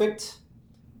not perfect.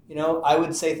 I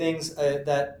would say things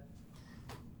that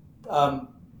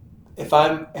if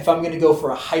I'm going to go for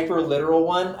a hyper literal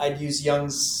one, I'd use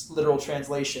Young's literal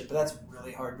translation, but that's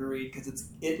really hard to read because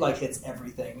it hits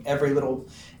everything, every little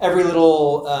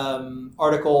article,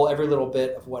 every little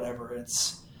bit of whatever.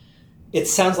 It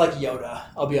sounds like Yoda,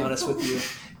 I'll be honest with you,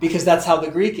 because that's how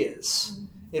the Greek is.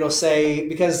 It'll say,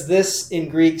 because this in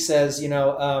Greek says,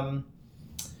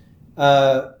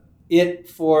 it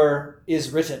for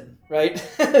is written, right?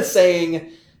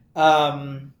 Saying,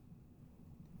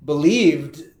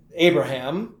 believed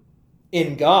Abraham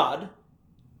in God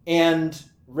and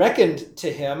reckoned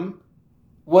to him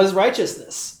was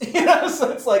righteousness. So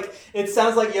it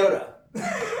sounds like Yoda.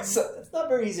 So it's not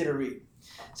very easy to read.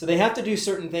 So they have to do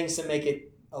certain things to make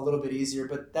it a little bit easier,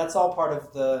 but that's all part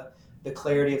of the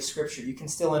clarity of Scripture. You can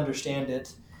still understand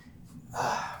it,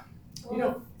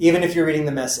 even if you're reading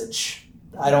the Message.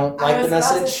 I don't like the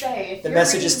Message. The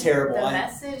Message is terrible. The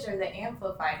Message or the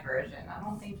Amplified version. I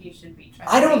don't think you should be trying.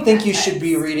 I don't think you should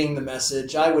be reading the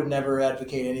Message. I would never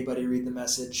advocate anybody read the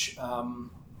Message.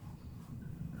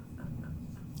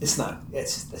 It's not.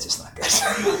 It's just not good. It's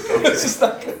just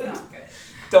not good. It's not good.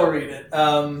 Don't read it.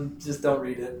 Just don't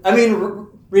read it. I mean,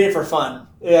 read it for fun.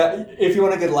 Yeah, if you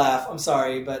want a good laugh. I'm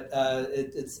sorry, but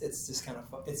it's just kind of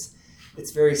fun.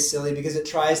 It's very silly because it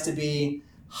tries to be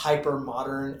hyper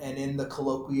modern, and in the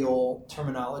colloquial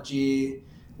terminology,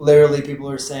 literally people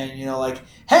are saying,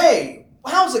 hey,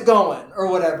 how's it going, or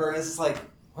whatever. And it's just like,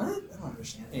 what? I don't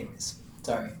understand. Anyways,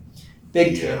 sorry.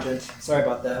 Big tangent. Sorry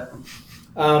about that.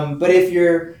 But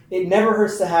it never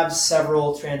hurts to have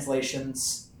several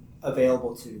translations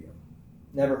available to you.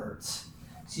 Never hurts.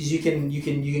 So you can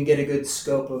get a good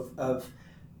scope of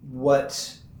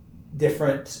what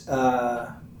different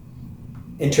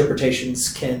interpretations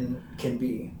can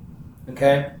be.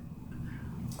 Okay?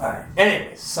 Alright.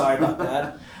 Anyways, sorry about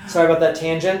that. Sorry about that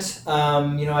tangent.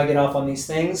 I get off on these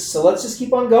things. So let's just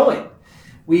keep on going.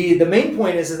 The main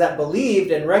point is that believed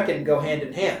and reckoned go hand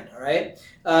in hand. Alright?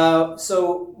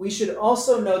 So we should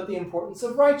also note the importance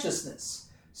of righteousness.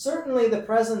 Certainly the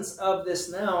presence of this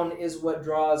noun is what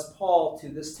draws Paul to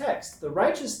this text. The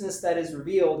righteousness that is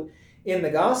revealed in the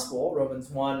gospel, Romans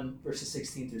 1, verses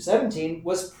 16 through 17,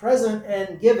 was present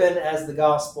and given as the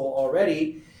gospel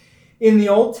already in the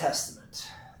Old Testament.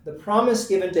 The promise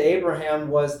given to Abraham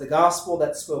was the gospel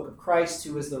that spoke of Christ,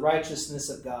 who is the righteousness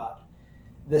of God.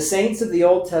 The saints of the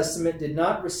Old Testament did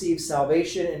not receive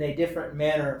salvation in a different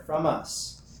manner from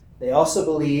us. They also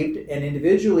believed and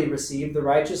individually received the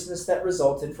righteousness that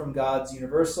resulted from God's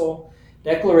universal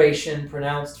declaration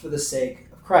pronounced for the sake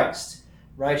of Christ.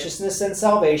 Righteousness and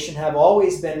salvation have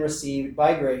always been received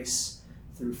by grace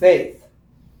through faith.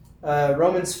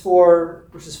 Romans 4,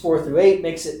 verses 4 through 8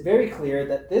 makes it very clear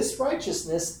that this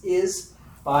righteousness is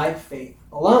by faith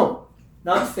alone,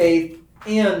 not faith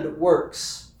and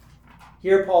works.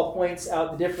 Here Paul points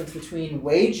out the difference between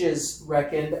wages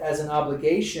reckoned as an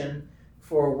obligation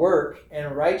for work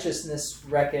and righteousness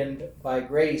reckoned by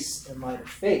grace in light of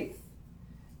faith.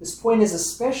 This point is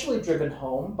especially driven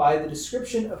home by the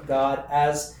description of God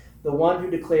as the one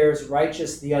who declares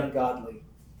righteous the ungodly.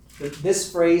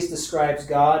 This phrase describes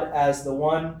God as the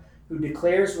one who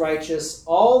declares righteous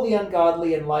all the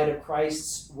ungodly in light of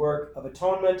Christ's work of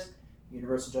atonement,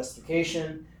 universal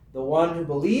justification. The one who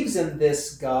believes in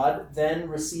this God then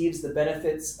receives the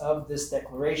benefits of this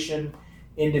declaration,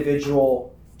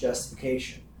 individual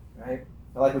justification. Right?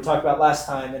 Like we talked about last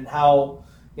time, and how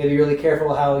you have to be really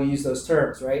careful how you use those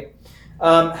terms. Right?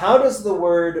 How does the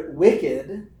word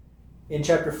wicked in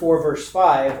chapter 4, verse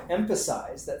 5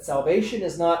 emphasize that salvation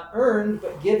is not earned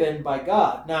but given by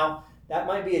God? Now, that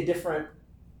might be a different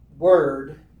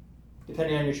word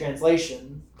depending on your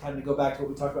translation, kind of to go back to what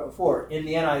we talked about before. In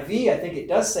the NIV, I think it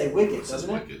does say wicked, doesn't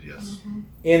it? Wicked, yes.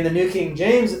 In the New King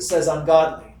James, it says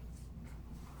ungodly.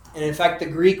 And in fact, the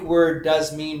Greek word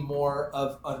does mean more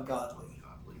of ungodly.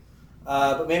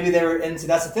 But maybe they were, and so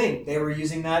that's the thing, they were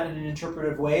using that in an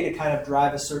interpretive way to kind of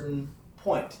drive a certain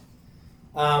point.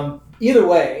 Either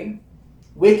way,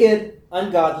 wicked,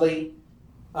 ungodly,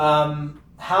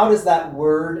 how does that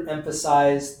word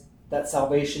emphasize that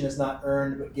salvation is not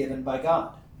earned but given by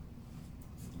God?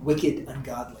 Wicked,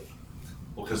 ungodly.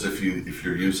 Well, because if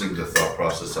you're using the thought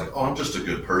process like, oh, I'm just a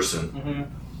good person, Mm-hmm.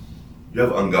 you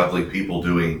have ungodly people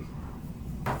doing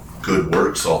good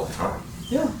works all the time.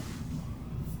 Yeah.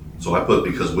 So I put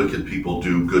because wicked people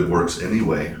do good works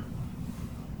anyway,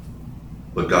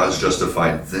 but God's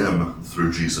justified them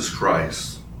through Jesus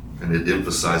Christ, and it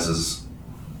emphasizes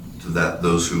to that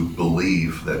those who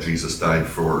believe that Jesus died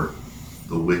for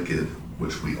the wicked,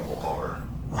 which we all are.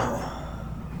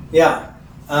 Yeah.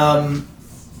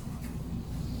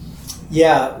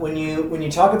 When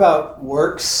you talk about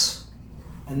works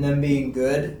and them being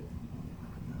good,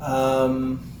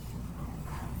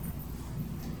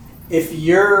 if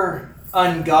you're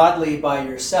ungodly by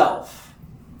yourself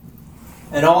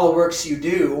and all the works you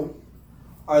do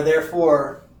are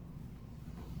therefore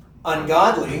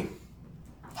ungodly,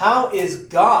 how is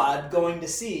God going to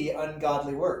see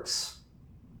ungodly works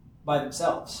by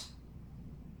themselves?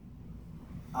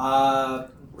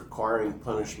 Requiring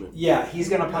punishment. Yeah, he's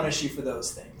going to punish you for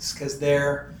those things because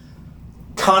they're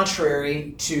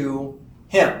contrary to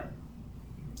him.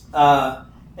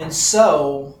 And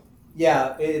so,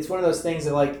 yeah, it's one of those things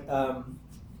that like,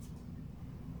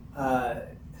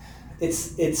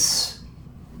 it's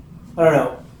I don't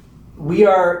know.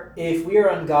 If we are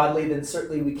ungodly, then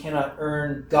certainly we cannot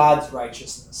earn God's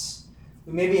righteousness.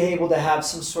 We may be able to have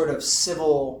some sort of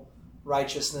civil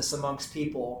righteousness amongst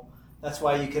people. That's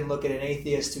why you can look at an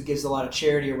atheist who gives a lot of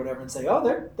charity or whatever and say, oh,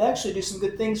 they actually do some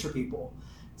good things for people.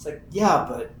 It's like, yeah,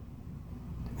 but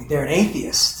I mean, they're an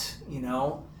atheist, you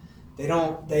know? They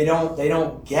don't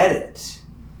get it.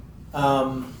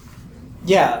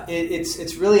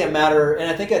 It's really a matter,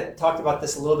 and I think I talked about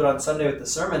this a little bit on Sunday with the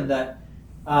sermon, that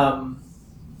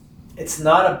it's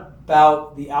not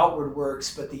about the outward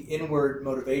works, but the inward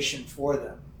motivation for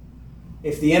them.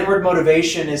 If the inward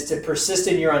motivation is to persist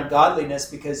in your ungodliness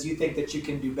because you think that you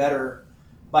can do better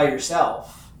by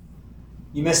yourself,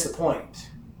 you miss the point.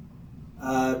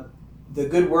 The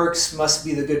good works must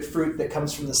be the good fruit that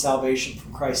comes from the salvation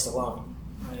from Christ alone.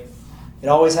 Right? It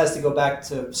always has to go back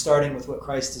to starting with what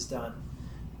Christ has done.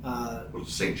 What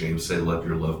does St. James say? Let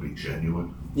your love be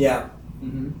genuine. Yeah.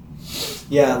 Mm-hmm.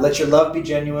 Yeah, let your love be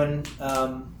genuine.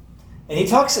 And he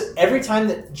talks, every time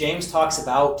that James talks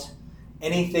about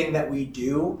anything that we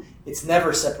do, it's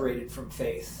never separated from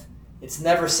faith. It's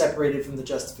never separated from the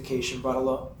justification brought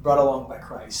along by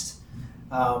Christ.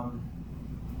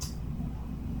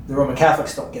 The Roman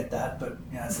Catholics don't get that, but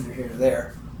yeah, it's neither here nor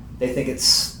there. They think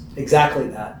it's exactly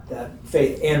that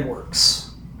faith and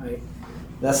works, right?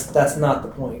 That's not the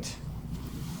point.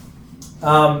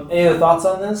 Any other thoughts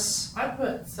on this? I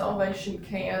put salvation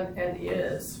can and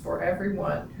is for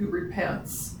everyone who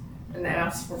repents and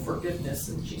asks for forgiveness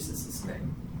in Jesus'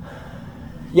 name.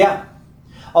 Yeah.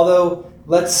 Although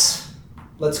let's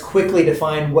quickly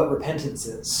define what repentance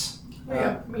is.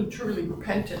 Yeah, I mean, truly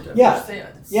repentant of Yeah. your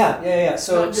sins. Yeah. Not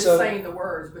So just saying the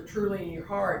words, but truly in your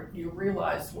heart, you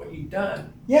realize what you've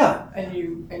done, yeah. and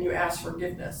you ask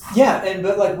forgiveness. Yeah,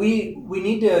 but like we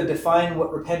need to define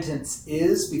what repentance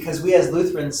is, because we as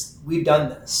Lutherans, we've done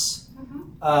this.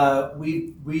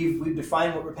 We've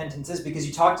defined what repentance is, because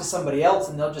you talk to somebody else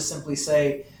and they'll just simply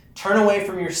say, turn away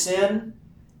from your sin,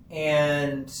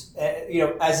 and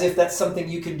as if that's something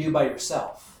you can do by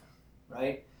yourself,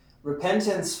 right?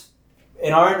 Repentance,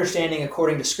 in our understanding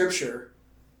according to Scripture,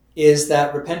 is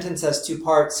that repentance has two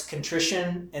parts: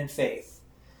 contrition and faith.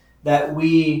 That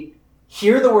we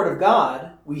hear the Word of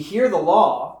God, we hear the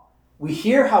law, we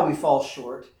hear how we fall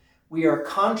short, we are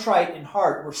contrite in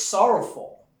heart, we're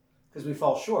sorrowful because we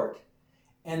fall short.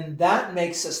 And that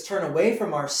makes us turn away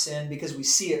from our sin because we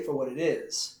see it for what it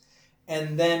is.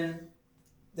 And then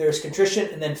there's contrition,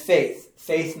 and then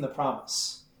faith in the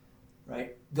promise,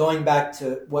 right? Going back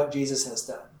to what Jesus has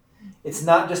done. It's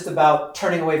not just about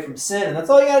turning away from sin, and that's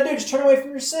all you got to do, just turn away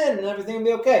from your sin and everything will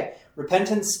be okay.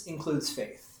 Repentance includes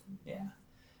faith. Yeah.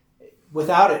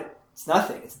 Without it, it's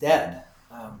nothing. It's dead.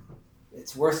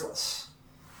 It's worthless.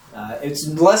 It's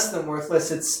less than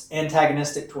worthless. It's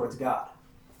antagonistic towards God.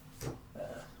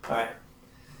 All right.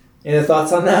 Any other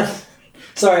thoughts on that?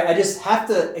 Sorry, I just have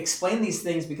to explain these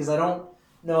things because I don't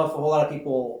know if a whole lot of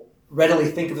people readily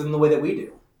think of them the way that we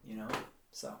do.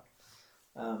 So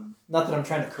not that I'm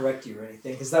trying to correct you or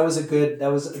anything, because that was a good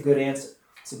answer.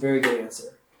 It's a very good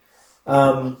answer.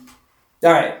 All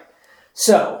right.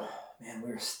 So, man,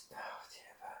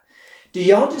 do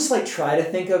y'all just try to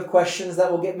think of questions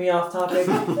that will get me off topic?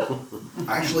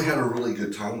 I actually had a really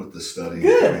good time with this study.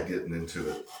 Good. And getting into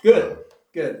it.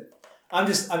 Good. I'm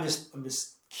just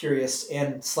curious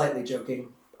and slightly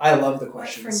joking. I love the What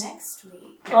questions. for next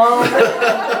week?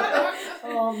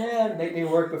 Oh man, make me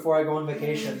work before I go on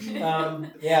vacation.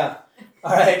 Yeah.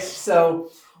 All right.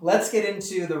 So let's get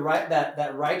into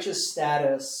that righteous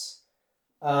status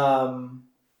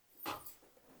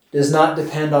does not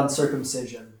depend on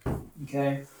circumcision.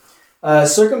 Okay.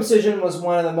 Circumcision was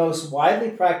one of the most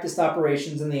widely practiced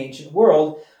operations in the ancient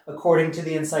world, according to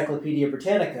the Encyclopedia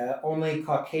Britannica. Only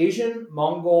Caucasian,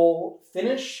 Mongol,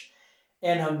 Finnish,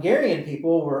 and Hungarian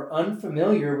people were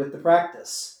unfamiliar with the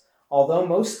practice. Although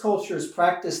most cultures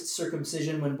practiced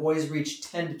circumcision when boys reached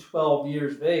 10 to 12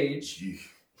 years of age.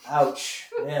 Ouch,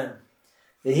 man.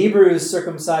 The Hebrews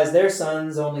circumcised their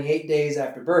sons only 8 days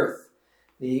after birth.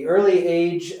 The early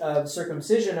age of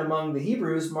circumcision among the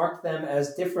Hebrews marked them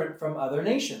as different from other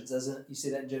nations, as you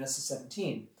see that in Genesis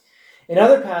 17. In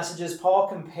other passages, Paul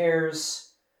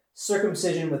compares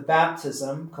circumcision with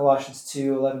baptism, Colossians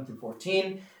 2:11 through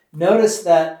 14. Note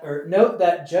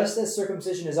that just as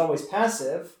circumcision is always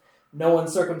passive, no one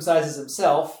circumcises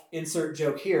himself, insert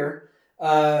joke here.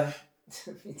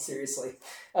 Seriously.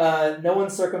 No one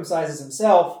circumcises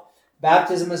himself.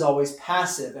 Baptism is always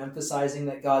passive, emphasizing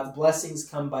that God's blessings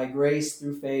come by grace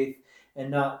through faith and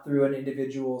not through an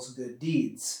individual's good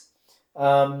deeds.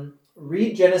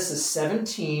 Read Genesis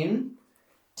 17,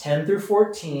 10 through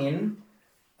 14.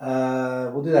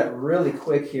 We'll do that really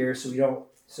quick here so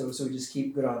we just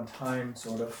keep good on time,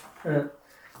 sort of.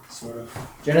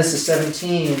 Genesis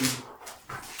 17,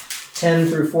 10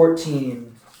 through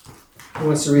 14. Who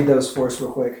wants to read those for us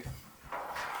real quick?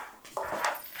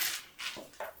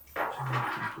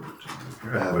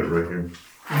 Here, I have it right here.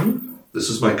 Mm-hmm. This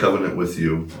is my covenant with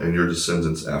you and your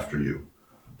descendants after you,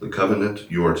 the covenant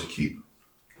you are to keep.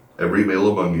 Every male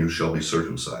among you shall be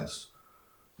circumcised.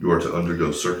 You are to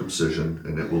undergo circumcision,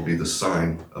 and it will be the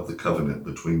sign of the covenant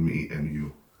between me and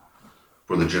you.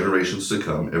 For the generations to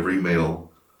come, every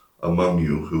male among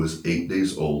you who is 8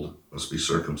 days old must be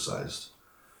circumcised,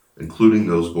 including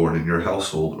those born in your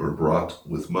household or brought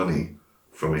with money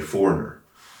from a foreigner,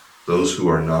 those who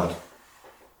are not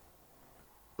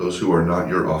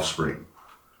your offspring,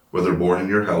 whether born in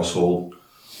your household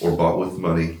or bought with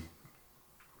money,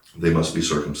 they must be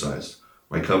circumcised.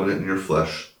 My covenant in your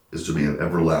flesh is to be an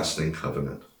everlasting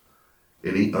covenant.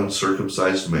 Any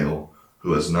uncircumcised male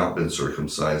who has not been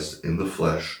circumcised in the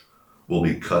flesh will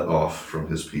be cut off from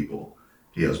his people.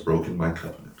 He has broken my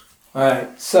covenant. All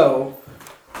right, so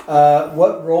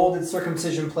what role did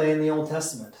circumcision play in the Old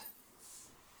Testament?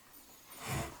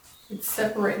 It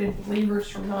separated believers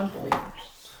from non-believers.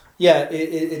 Yeah,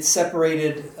 it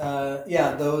separated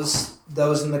those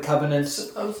in the covenants.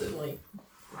 Supposedly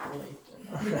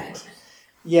believed. Right.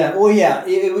 Yeah. Well, yeah.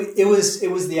 It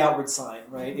was the outward sign,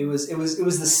 right? It was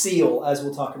the seal, as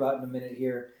we'll talk about in a minute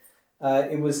here.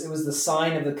 It was the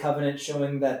sign of the covenant,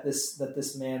 showing that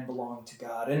this man belonged to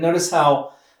God. And notice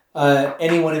how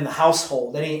anyone in the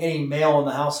household, any male in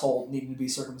the household, needed to be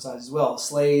circumcised as well.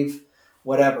 Slave,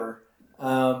 whatever.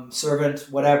 servant,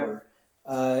 whatever.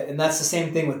 And that's the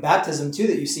same thing with baptism too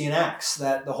that you see in Acts,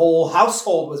 that the whole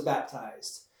household was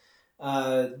baptized,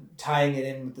 tying it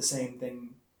in with the same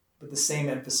thing, with the same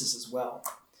emphasis as well.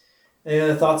 Any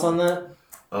other thoughts on that?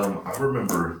 I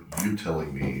remember you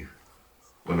telling me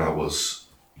when I was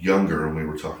younger and we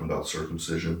were talking about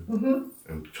circumcision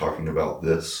and talking about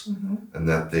this, and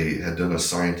that they had done a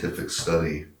scientific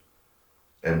study,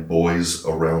 and boys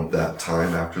around that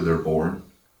time after they're born,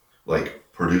 like,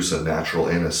 produce a natural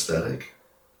anesthetic.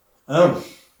 Oh,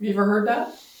 You ever heard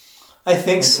that? I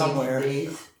think At somewhere. 8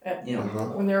 days, you know,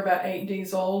 When they're about 8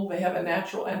 days old, they have a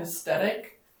natural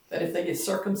anesthetic that if they get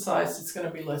circumcised, it's going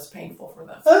to be less painful for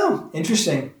them. Oh,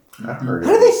 interesting. I heard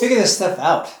How do they figure this stuff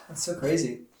out? That's so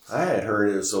crazy. I had heard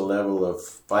it was the level of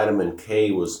vitamin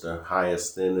K was the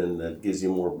highest then, and that gives you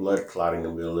more blood clotting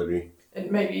ability. And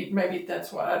maybe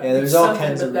that's why. Yeah, there's all something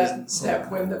kinds of that, reasons.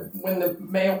 That when the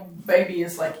male baby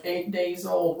is like 8 days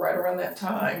old, right around that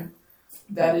time,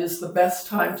 that is the best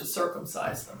time to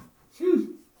circumcise them.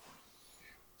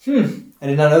 I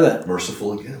did not know that.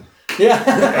 Merciful again.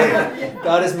 Yeah.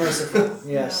 God is merciful.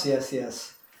 Yes, yes,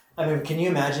 yes. I mean, can you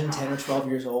imagine 10 or 12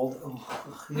 years old? Oh.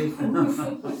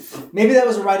 Maybe that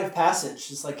was a rite of passage.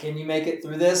 Just like, can you make it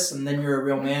through this? And then you're a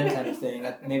real man kind of thing.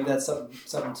 Maybe that's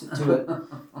something to it.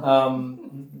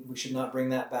 We should not bring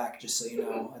that back, just so you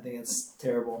know. I think it's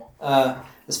terrible.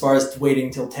 As far as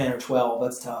waiting till 10 or 12,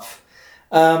 that's tough.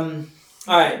 All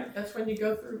right. That's when you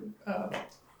go through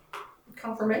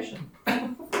confirmation. Yeah,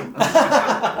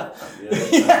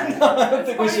 no, I don't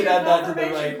think we should add that to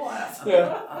the right. Class.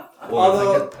 Yeah. Well,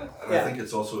 Although, I think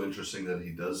it's also interesting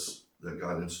that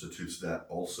God institutes that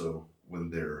also when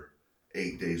they're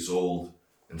 8 days old,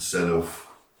 instead of,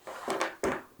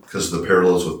 because the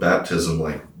parallels with baptism,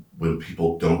 like when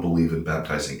people don't believe in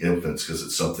baptizing infants because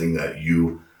it's something that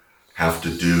you have to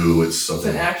do, it's It's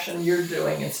something, an action you're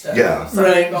doing instead Yeah. of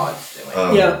something Right. God's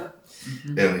doing. yeah.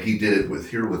 and he did it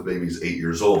with babies 8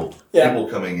 years old. Yeah. People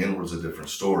coming in was a different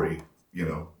story, you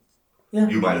know. Yeah.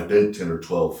 You might have been 10 or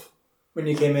 12. When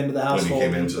you came into the household,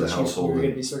 came into the that you household were going to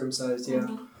and- be circumcised, yeah.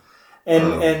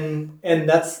 Mhm. And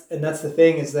that's the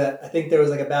thing is that I think there was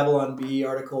like a Babylon Bee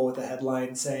article with a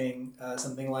headline saying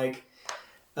something like,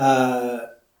 the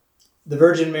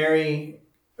Virgin Mary,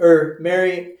 or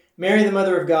Mary the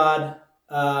Mother of God,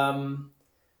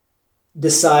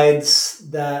 decides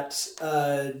that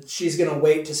she's going to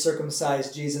wait to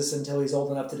circumcise Jesus until he's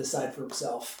old enough to decide for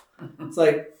himself. It's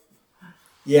like,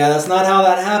 yeah, that's not how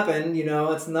that happened. You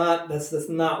know, that's not what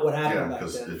Yeah, happened back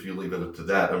because then. if you leave it up to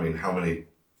that, I mean, how many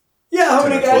Yeah, how 10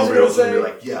 many or guys are going to 12-year-olds would say, be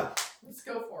like, yeah. Let's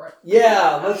go for it.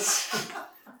 yeah, let's,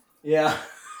 yeah,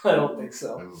 I don't think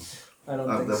so. I don't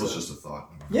think That so. was just a thought.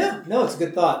 Yeah, no, it's a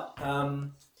good thought.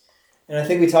 And I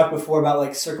think we talked before about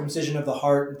like circumcision of the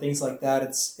heart and things like that.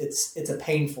 It's a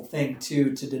painful thing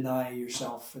too, to deny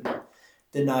yourself and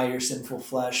deny your sinful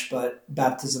flesh, but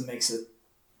baptism makes it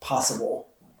possible,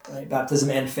 right? Baptism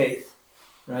and faith,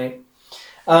 right?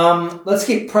 Let's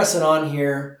keep pressing on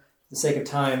here for the sake of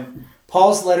time.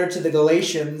 Paul's letter to the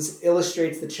Galatians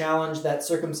illustrates the challenge that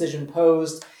circumcision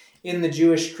posed in the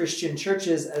Jewish Christian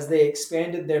churches as they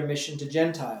expanded their mission to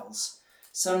Gentiles.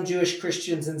 Some Jewish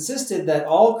Christians insisted that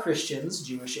all Christians,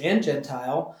 Jewish and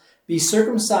Gentile, be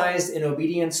circumcised in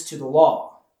obedience to the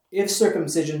law. If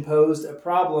circumcision posed a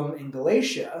problem in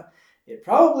Galatia, it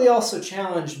probably also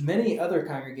challenged many other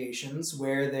congregations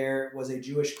where there was a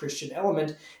Jewish Christian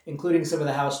element, including some of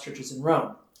the house churches in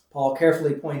Rome. Paul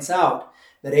carefully points out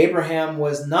that Abraham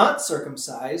was not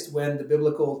circumcised when the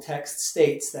biblical text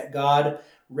states that God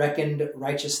reckoned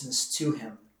righteousness to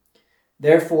him.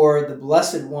 Therefore, the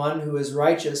Blessed One who is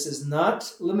righteous is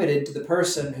not limited to the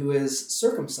person who is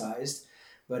circumcised,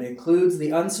 but includes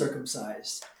the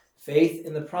uncircumcised. Faith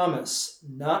in the promise,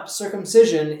 not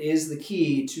circumcision, is the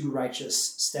key to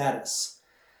righteous status.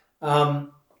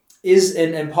 And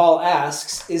Paul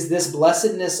asks, is this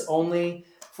blessedness only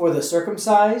for the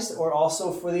circumcised or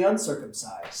also for the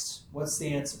uncircumcised? What's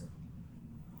the answer?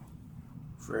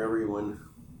 For everyone.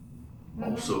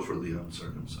 Also for the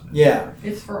uncircumcised. Yeah,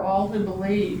 It's for all who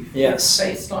believe. Yes. It's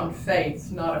based on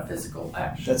faith, not a physical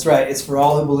action. that's right. It's for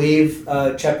all who believe.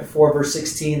 Chapter 4, verse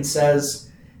 16 says,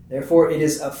 therefore it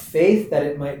is of faith that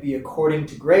it might be according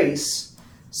to grace,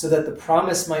 so that the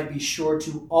promise might be sure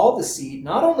to all the seed,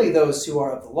 not only those who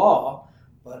are of the law,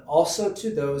 but also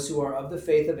to those who are of the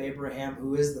faith of Abraham,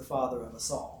 who is the father of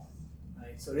us all.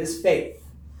 Right? So it is faith.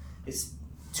 It's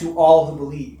to all who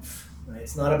believe. Right?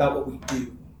 It's not about what we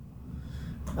do.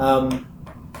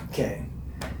 Okay.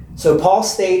 So Paul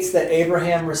states that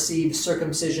Abraham received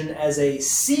circumcision as a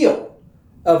seal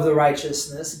of the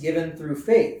righteousness given through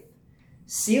faith.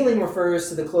 Sealing refers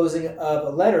to the closing of a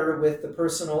letter with the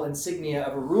personal insignia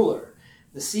of a ruler.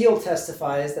 The seal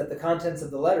testifies that the contents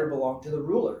of the letter belong to the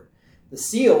ruler. The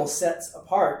seal sets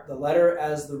apart the letter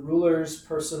as the ruler's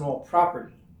personal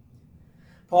property.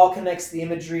 Paul connects the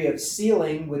imagery of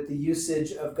sealing with the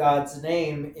usage of God's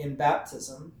name in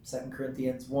baptism, 2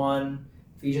 Corinthians 1,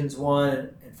 Ephesians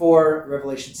 1 and 4,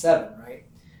 Revelation 7, right?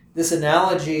 This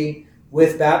analogy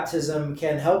with baptism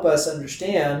can help us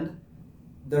understand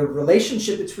the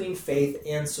relationship between faith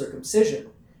and circumcision.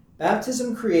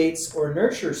 Baptism creates or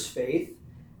nurtures faith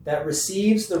that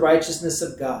receives the righteousness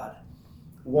of God.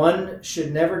 One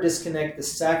should never disconnect the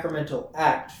sacramental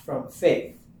act from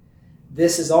faith.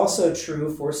 This is also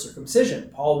true for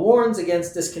circumcision. Paul warns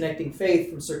against disconnecting faith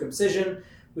from circumcision,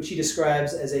 which he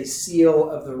describes as a seal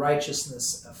of the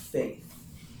righteousness of faith.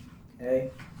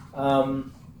 Okay?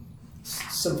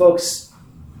 Some folks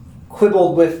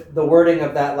quibbled with the wording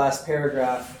of that last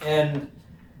paragraph, and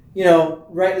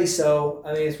rightly so.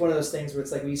 I mean, it's one of those things where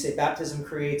it's like when you say baptism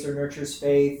creates or nurtures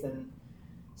faith, and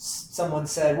someone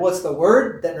said, what's the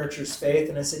word that nurtures faith?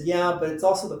 And I said, yeah, but it's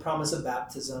also the promise of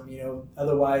baptism.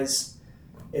 Otherwise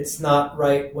it's not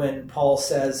right when Paul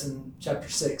says in chapter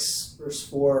 6, verse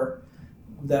 4,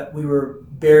 that we were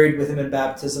buried with him in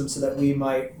baptism so that we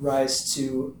might rise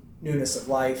to newness of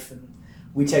life. And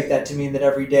we take that to mean that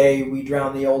every day we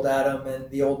drown the old Adam and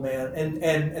the old man,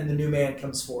 and the new man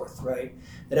comes forth, right?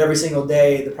 That every single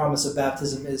day the promise of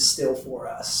baptism is still for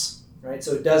us, right?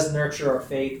 So it does nurture our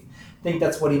faith. I think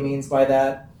that's what he means by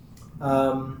that.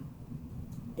 And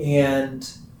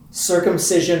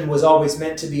circumcision was always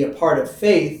meant to be a part of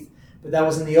faith, but that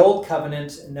was in the old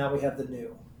covenant, and now we have the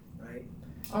new, right?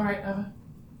 All right,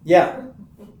 Yeah.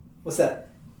 What's that?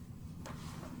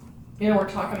 we're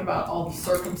talking about all the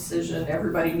circumcision,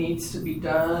 everybody needs to be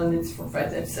done, it's for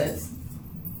faith.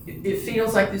 It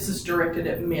feels like this is directed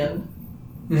at men.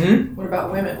 Mm-hmm. What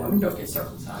about women? Women don't get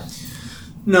circumcised.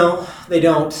 No, they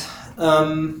don't.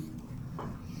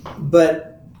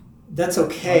 But that's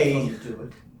okay. Muslims do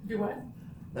it. Do what?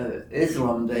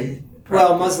 Islam, they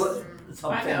Well, practice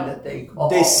something I know. that they call.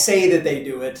 They say that they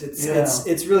do it.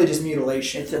 It's really just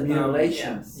mutilation. It's a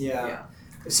mutilation. Yes. Yeah.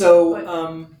 So,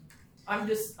 But- I'm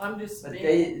just But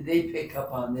being, they pick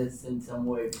up on this in some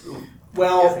way too.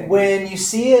 well, Yeah. when you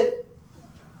see it,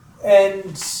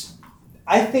 and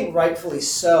I think rightfully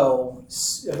so,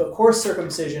 of course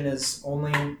circumcision is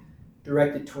only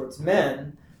directed towards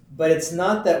men, but it's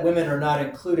not that women are not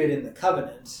included in the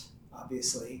covenant,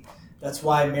 obviously. That's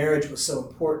why marriage was so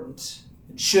important.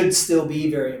 It should still be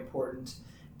very important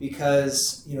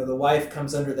because, the wife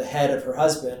comes under the head of her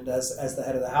husband as the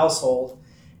head of the household.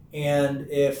 And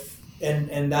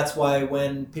and that's why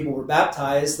when people were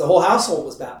baptized, the whole household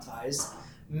was baptized,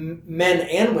 men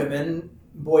and women,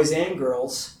 boys and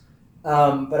girls.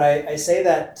 But I say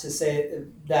that to say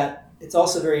that it's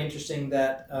also very interesting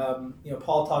that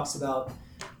Paul talks about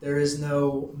there is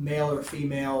no male or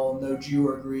female, no Jew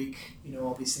or Greek,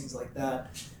 all these things like that.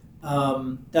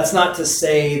 That's not to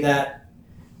say that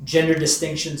gender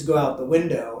distinctions go out the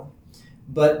window,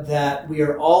 but that we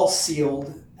are all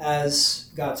sealed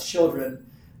as God's children,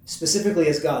 specifically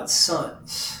as God's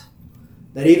sons.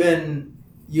 That even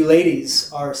you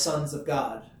ladies are sons of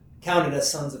God, counted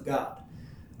as sons of God.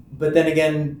 But then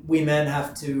again, we men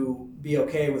have to be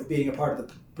okay with being a part of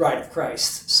the bride of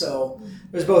Christ. So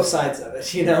there's both sides of it,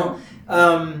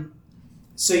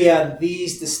 So yeah,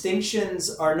 these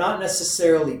distinctions are not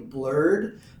necessarily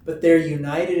blurred, but they're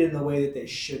united in the way that they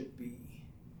should be.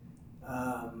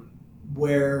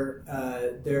 Where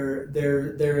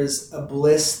there is a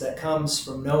bliss that comes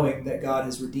from knowing that God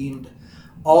has redeemed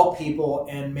all people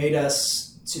and made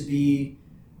us to be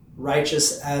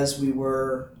righteous as we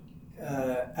were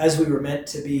meant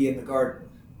to be in the garden,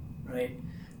 right?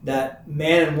 That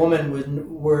man and woman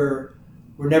were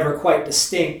never quite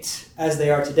distinct as they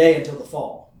are today until the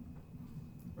fall,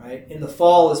 right? In the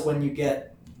fall is when you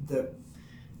get the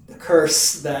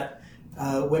curse that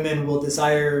women will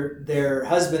desire their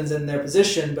husbands in their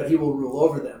position, but he will rule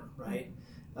over them, right?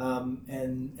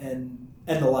 And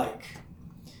the like.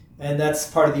 And that's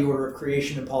part of the order of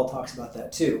creation, and Paul talks about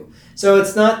that too. So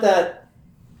it's not that,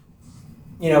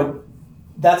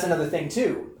 that's another thing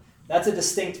too. That's a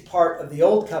distinct part of the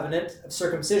old covenant of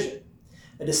circumcision.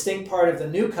 A distinct part of the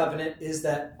new covenant is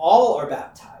that all are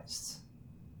baptized.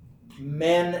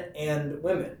 Men and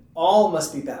women. All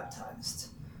must be baptized.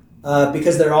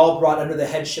 Because they're all brought under the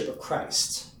headship of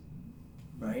Christ.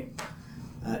 Right?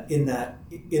 In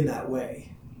that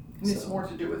way. and it's more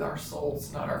to do with our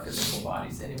souls, not our physical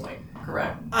bodies anyway,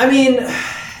 correct? I mean,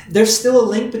 there's still a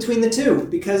link between the two,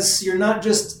 because you're not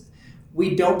just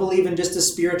we don't believe in just a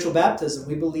spiritual baptism.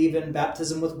 We believe in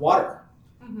baptism with water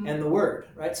and the word,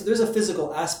 right? So there's a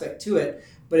physical aspect to it,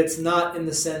 but it's not in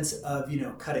the sense of,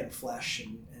 cutting flesh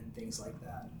and things like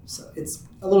that. So it's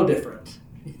a little different.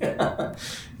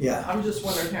 Yeah. I'm just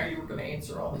wondering how you were going to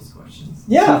answer all these questions.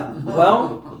 Yeah.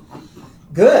 Well,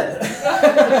 good.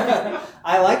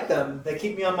 I like them. They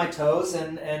keep me on my toes,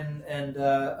 and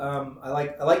I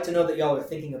like to know that y'all are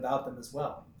thinking about them as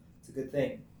well. It's a good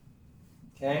thing.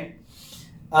 Okay.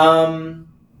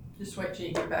 Just wait till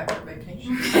you get back from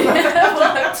vacation. We'll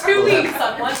have 2 weeks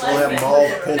on one We'll have them all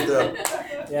pent up,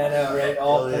 Yeah, I know, right?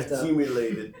 All pent up.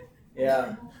 accumulated.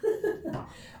 Yeah.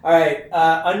 All right.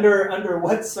 Under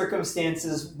what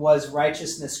circumstances was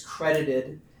righteousness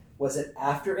credited? Was it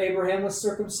after Abraham was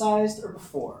circumcised or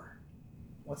before?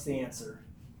 What's the answer?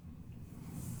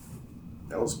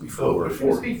 That was before. It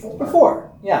was before.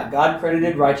 Before. Yeah, God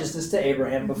credited righteousness to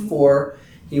Abraham before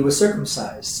he was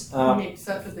circumcised. He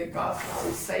accepted that God was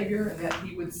his Savior and that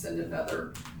he would send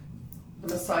the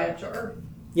Messiah to earth.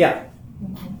 Yeah.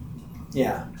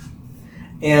 Yeah.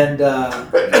 And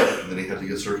And then he had to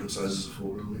get circumcised as a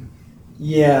full grown man.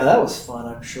 yeah, that was fun,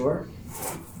 I'm sure.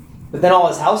 But then all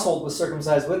his household was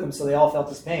circumcised with him, so they all felt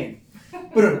his pain.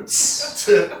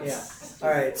 Yeah. All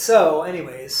right. So,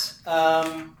 anyways,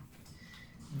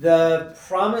 the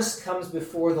promise comes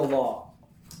before the law.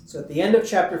 So at the end of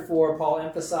chapter 4, Paul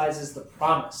emphasizes the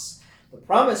promise. The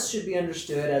promise should be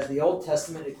understood as the Old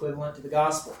Testament equivalent to the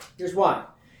gospel. Here's why.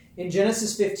 In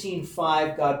Genesis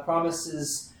 15:5, God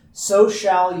promises, "So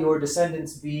shall your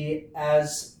descendants be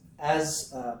as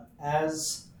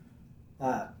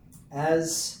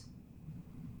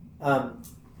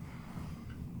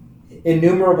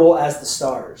innumerable as the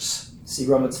stars." See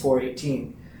Romans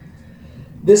 4:18.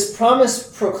 This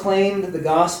promise proclaimed the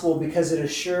gospel because it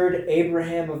assured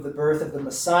Abraham of the birth of the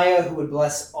Messiah who would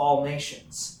bless all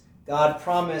nations. God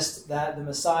promised that the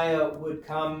Messiah would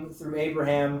come through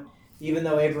Abraham, even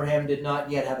though Abraham did not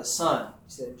yet have a son.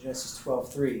 He said in Genesis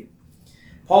 12:3.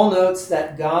 Paul notes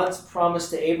that God's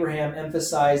promise to Abraham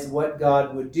emphasized what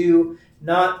God would do,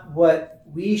 not what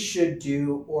we should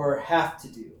do or have to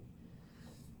do.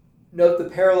 Note the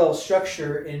parallel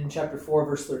structure in chapter 4,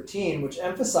 verse 13, which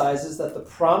emphasizes that the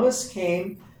promise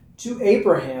came to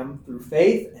Abraham through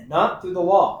faith and not through the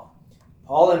law.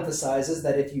 Paul emphasizes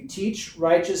that if you teach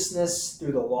righteousness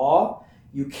through the law,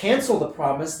 you cancel the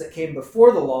promise that came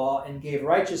before the law and gave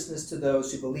righteousness to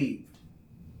those who believed.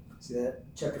 See that?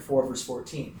 Chapter 4, verse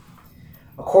 14.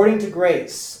 According to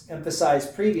grace,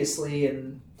 emphasized previously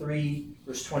in 3,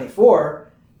 verse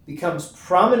 24, becomes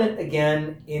prominent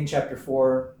again in chapter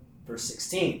 4, verse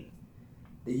 16.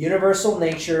 The universal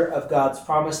nature of God's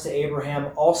promise to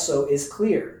Abraham also is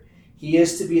clear. He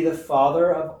is to be the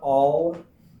father of all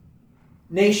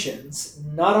nations,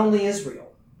 not only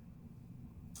Israel.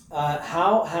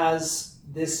 How has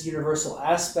this universal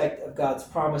aspect of God's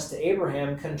promise to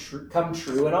Abraham come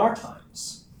true in our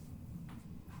times?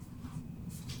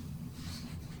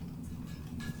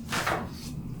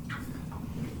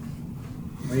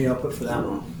 What do you put for that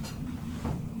one?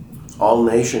 All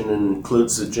nation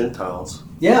includes the Gentiles.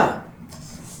 Yeah.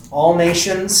 All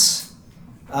nations.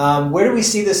 Where do we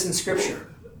see this in Scripture?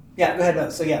 Yeah, go ahead. No,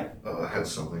 so yeah. I had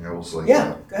something. I was like,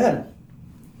 Yeah, go ahead.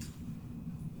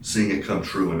 seeing it come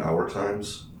true in our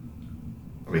times.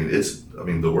 I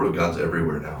mean, the Word of God's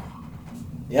everywhere now.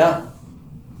 Yeah.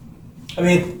 I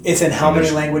mean, it's in how And many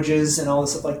there's- languages and all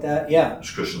this stuff like that? Yeah.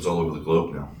 There's Christians all over the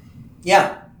globe now.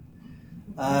 Yeah.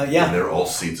 And Yeah. they're all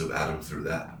seeds of Adam through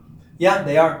that. Yeah,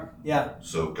 they are. Yeah.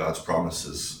 So God's promise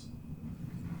is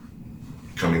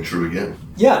coming true again.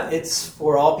 Yeah, it's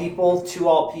for all people, to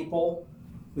all people.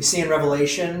 We see in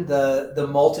Revelation the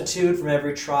multitude from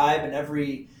every tribe and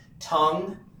every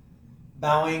tongue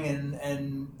bowing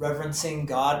and reverencing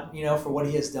God, for what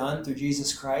he has done through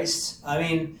Jesus Christ. I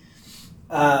mean,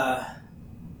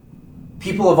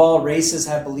 people of all races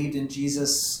have believed in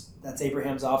Jesus. That's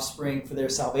Abraham's offspring for their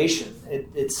salvation.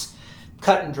 It's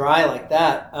cut and dry like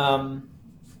that. I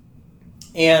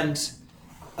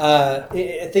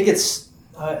think it's...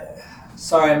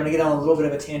 sorry, I'm going to get on a little bit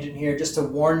of a tangent here just to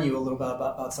warn you a little bit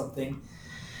about something.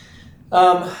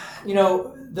 The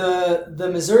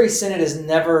Missouri Synod is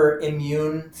never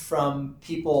immune from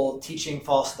people teaching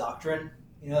false doctrine.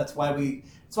 That's why we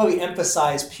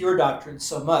emphasize pure doctrine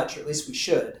so much, or at least we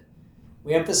should.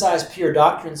 We emphasize pure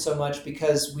doctrine so much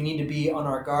because we need to be on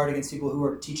our guard against people who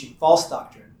are teaching false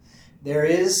doctrine. There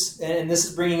is, and this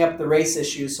is bringing up the race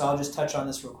issue, so I'll just touch on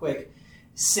this real quick.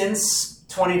 Since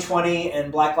 2020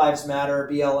 and Black Lives Matter,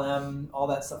 BLM, all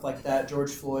that stuff like that,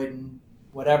 George Floyd and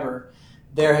whatever,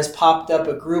 there has popped up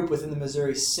a group within the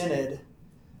Missouri Synod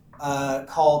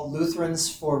called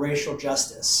Lutherans for Racial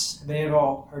Justice. Have any of you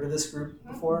all heard of this group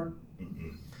before?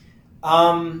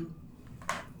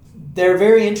 They're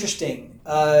very interesting.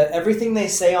 Everything they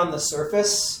say on the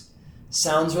surface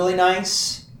sounds really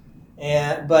nice,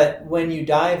 but when you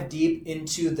dive deep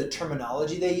into the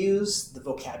terminology they use, the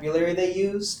vocabulary they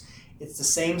use, it's the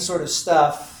same sort of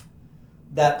stuff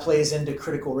that plays into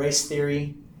critical race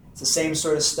theory. It's the same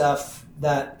sort of stuff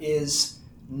that is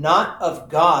not of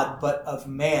God, but of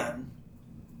man,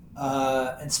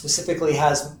 and specifically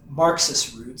has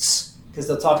Marxist roots, because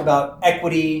they'll talk about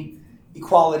equity,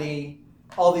 equality,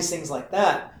 all these things like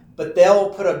that, but they'll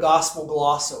put a gospel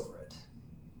gloss over it.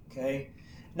 Okay?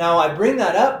 Now, I bring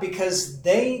that up because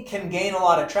they can gain a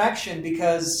lot of traction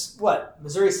because,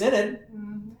 Missouri Synod,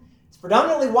 it's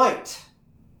predominantly white,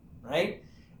 right?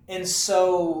 And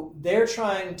so they're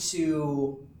trying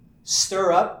to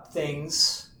stir up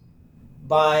things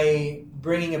by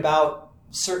bringing about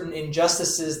certain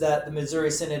injustices that the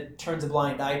Missouri Synod turns a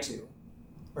blind eye to,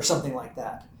 or something like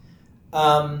that.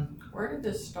 Where did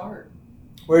this start?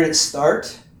 Where did it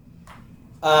start?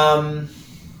 I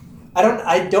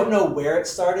don't know where it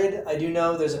started. I do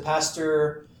know there's a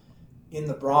pastor in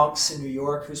the Bronx in New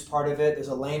York who's part of it. There's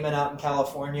a layman out in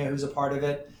California who's a part of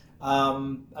it.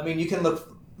 You can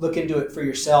look into it for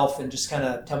yourself and just kind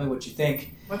of tell me what you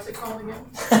think. What's it called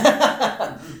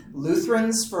again?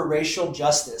 Lutherans for Racial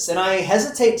Justice. And I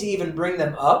hesitate to even bring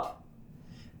them up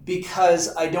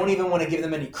because I don't even want to give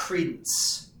them any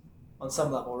credence on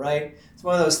some level, right? It's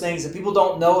one of those things that people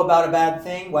don't know about a bad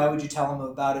thing. Why would you tell them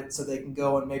about it so they can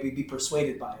go and maybe be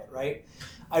persuaded by it, right?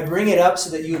 I bring it up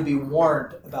so that you would be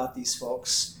warned about these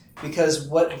folks, because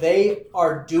what they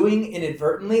are doing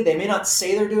inadvertently, they may not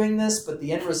say they're doing this, but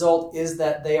the end result is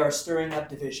that they are stirring up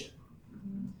division.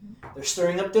 They're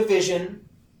stirring up division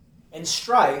and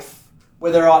strife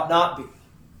where there ought not be.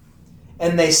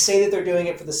 And they say that they're doing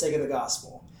it for the sake of the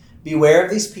gospel. Beware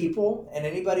of these people and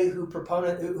anybody who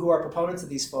are proponents of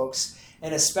these folks,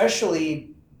 and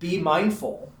especially be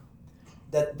mindful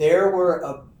that there were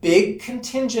a big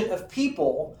contingent of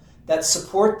people that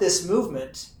support this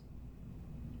movement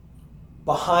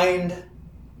behind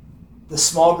the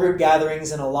small group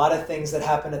gatherings and a lot of things that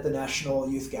happened at the National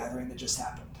Youth Gathering that just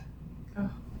happened. Oh.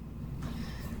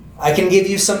 I can give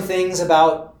you some things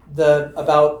about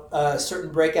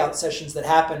certain breakout sessions that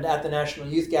happened at the National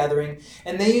Youth Gathering,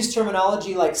 and they use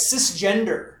terminology like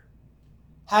cisgender,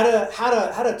 how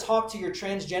to talk to your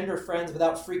transgender friends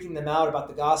without freaking them out about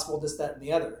the gospel, this, that, and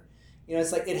the other.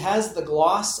 It's like it has the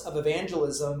gloss of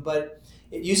evangelism, but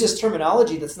it uses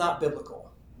terminology that's not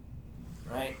biblical,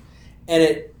 right?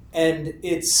 And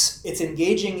it's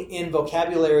engaging in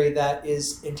vocabulary that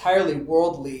is entirely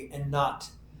worldly and not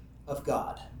of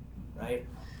God, right?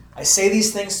 I say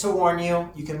these things to warn you.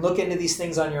 You can look into these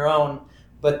things on your own,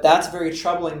 but that's very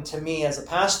troubling to me as a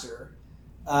pastor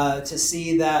to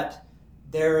see that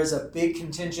there is a big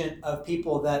contingent of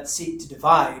people that seek to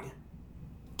divide,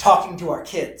 talking to our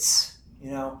kids,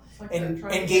 and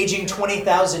engaging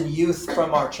 20,000 youth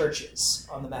from our churches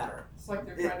on the matter. It's like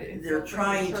they're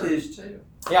trying to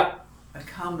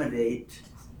accommodate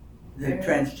the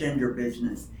transgender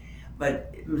business.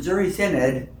 But Missouri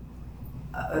Synod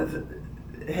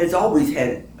has always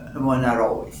had, well, not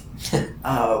always, with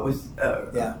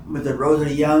the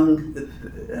Rosa Young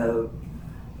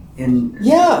in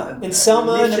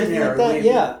Selma and everything like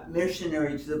that,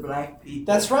 missionary to the black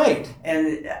people. That's right.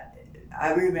 And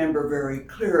I remember very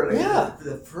clearly Yeah.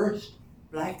 the first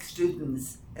black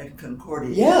students at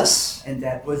Concordia. Yes. And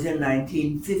that was in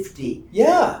 1950.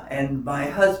 Yeah. And my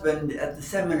husband at the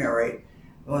seminary,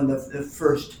 one of the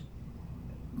first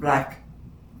black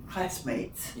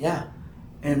classmates. Yeah.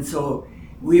 And so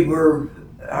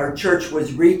our church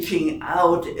was reaching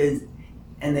out,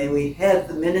 we had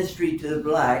the ministry to the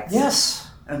blacks. Yes.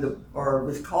 Or it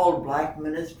was called Black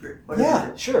Ministry.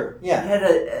 Sure. Yeah. It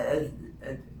had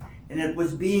and it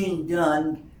was being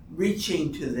done,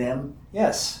 reaching to them.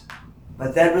 Yes.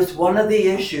 But that was one of the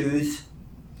issues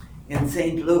in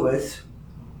St. Louis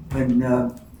when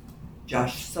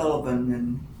Josh Sullivan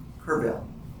in Kerrville.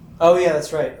 Oh, yeah,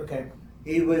 that's right. Okay.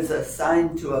 He was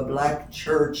assigned to a black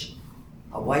church,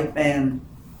 a white man.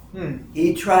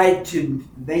 He tried to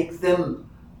make them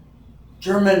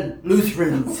German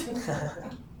Lutherans.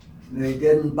 They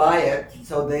didn't buy it,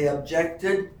 so they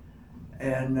objected,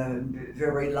 and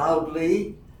very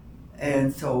loudly,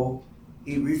 and so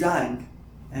he resigned,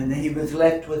 and he was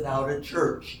left without a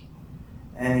church.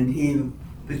 And he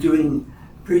was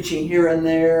preaching here and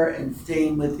there and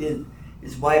staying with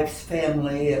his wife's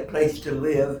family, a place to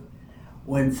live,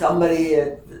 when somebody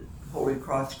at Holy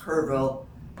Cross Kerrville,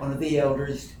 one of the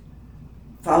elders,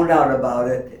 found out about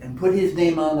it and put his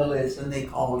name on the list, and they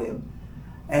called him.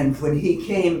 And when he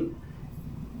came,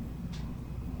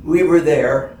 we were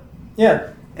there, Yeah.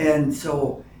 and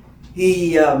so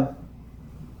he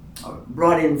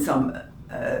brought in some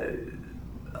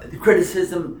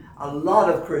criticism, a lot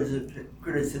of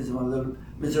criticism of the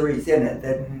Missouri Synod,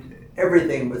 that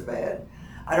everything was bad.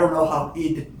 I don't know how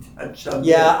he did touch on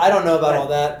Yeah, that. I don't know about all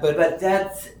that, but But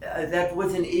that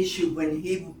was an issue when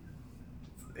he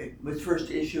was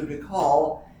first issued a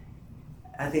call.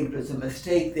 I think it was a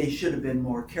mistake. They should have been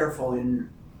more careful in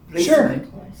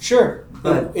placement. sure,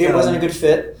 But, it wasn't a good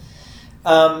fit.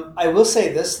 I will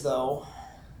say this though.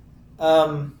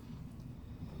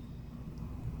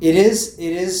 It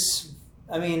is.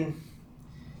 I mean,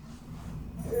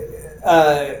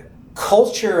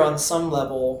 culture on some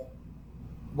level.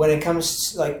 When it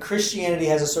comes to, like, Christianity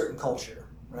has a certain culture,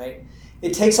 right?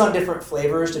 It takes on different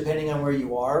flavors depending on where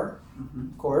you are,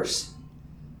 of course.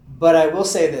 But I will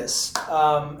say this,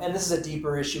 and this is a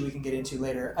deeper issue we can get into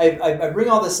later. I bring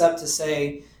all this up to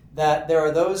say that there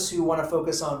are those who want to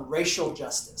focus on racial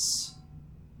justice,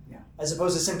 as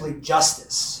opposed to simply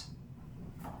justice.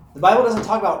 The Bible doesn't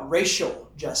talk about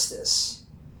racial justice.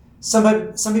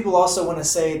 Some people also want to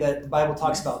say that the Bible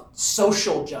talks about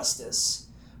social justice,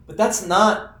 but that's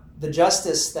not the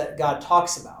justice that God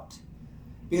talks about.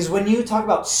 Because when you talk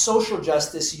about social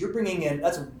justice, you're bringing in,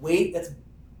 that's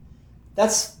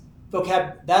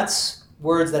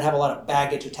words that have a lot of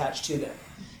baggage attached to them.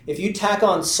 If you tack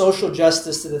on social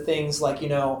justice to the things like,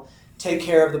 take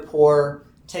care of the poor,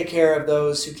 take care of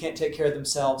those who can't take care of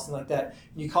themselves, and like that,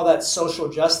 and you call that social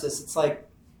justice, it's like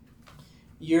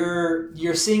you're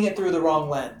seeing it through the wrong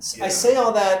lens. Yeah. I say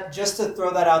all that just to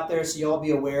throw that out there so you'll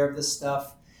be aware of this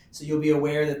stuff. So you'll be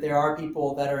aware that there are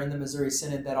people that are in the Missouri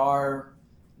Synod that are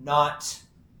not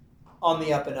on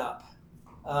the up and up.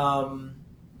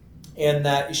 And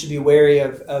that you should be wary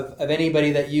of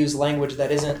anybody that use language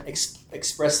that isn't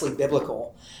expressly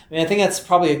biblical. I mean, I think that's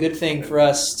probably a good thing for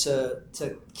us to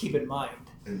keep in mind.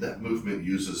 And that movement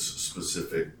uses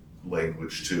specific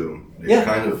language too. It Yeah.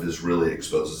 kind of really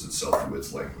exposes itself through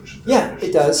its language. And Yeah,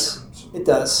 it does. definitions and terms. It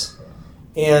does.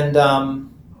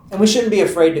 And we shouldn't be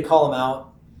afraid to call them out.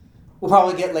 We'll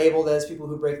probably get labeled as people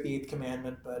who break the 8th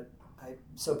commandment, but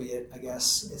so be it, I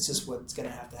guess. It's just what's going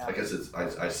to have to I happen. guess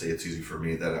I say it's easy for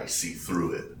me that I see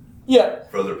through it. Yeah.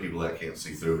 For other people that can't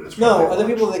see through it, it's No, probably other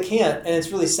much. people that can't, and it's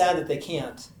really sad that they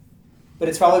can't. But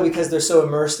it's probably because they're so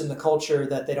immersed in the culture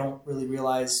that they don't really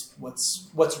realize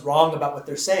what's wrong about what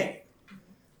they're saying.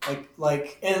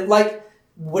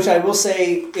 Which I will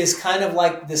say is kind of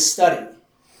like this study.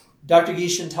 Dr.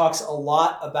 Gieshin talks a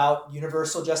lot about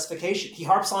universal justification. He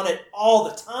harps on it all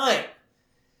the time.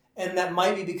 And that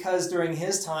might be because during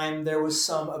his time there was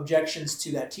some objections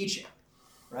to that teaching,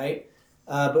 right?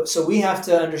 So we have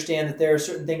to understand that there are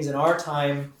certain things in our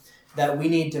time that we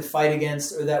need to fight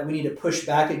against, or that we need to push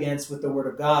back against with the Word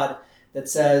of God, that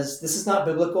says this is not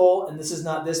biblical and this is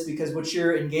not this, because what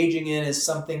you're engaging in is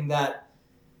something that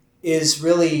is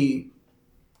really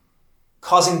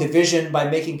causing division by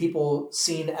making people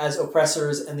seen as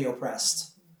oppressors and the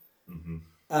oppressed. Mm-hmm.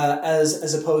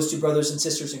 As opposed to brothers and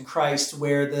sisters in Christ,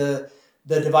 where the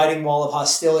dividing wall of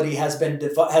hostility has been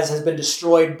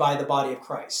destroyed by the body of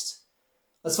Christ.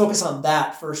 Let's focus on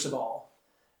that first of all.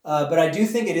 But I do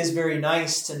think it is very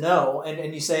nice to know,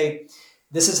 and you say,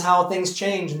 this is how things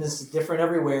change, and this is different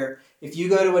everywhere. If you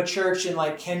go to a church in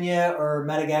like Kenya or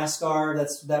Madagascar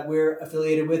that we're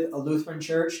affiliated with, a Lutheran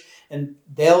church, and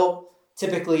they'll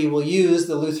typically will use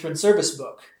the Lutheran service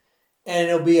book. And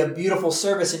it'll be a beautiful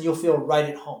service, and you'll feel right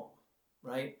at home,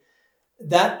 right?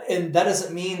 That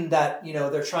doesn't mean that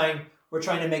we're trying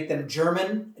to make them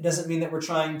German. It doesn't mean that we're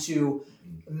trying to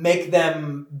make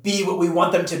them be what we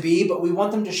want them to be, but we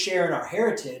want them to share in our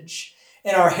heritage.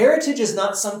 And our heritage is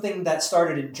not something that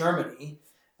started in Germany.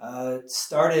 It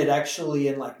started actually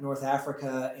in like North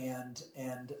Africa and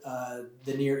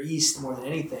the Near East more than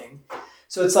anything.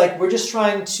 So it's like we're just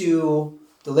trying to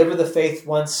deliver the faith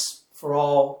once for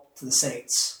all to the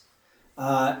saints.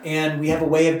 And we have a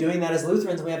way of doing that as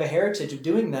Lutherans, and we have a heritage of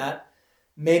doing that.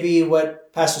 Maybe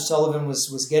what Pastor Sullivan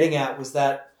was getting at was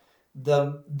that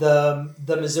the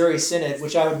Missouri Synod,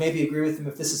 which I would maybe agree with him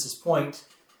if this is his point,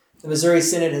 the Missouri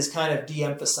Synod has kind of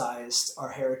de-emphasized our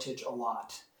heritage a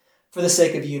lot for the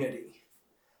sake of unity.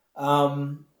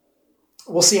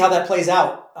 We'll see how that plays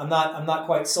out. I'm not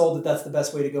quite sold that that's the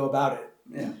best way to go about it.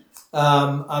 Yeah.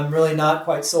 I'm really not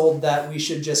quite sold that we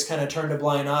should just kind of turn a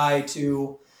blind eye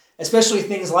to, especially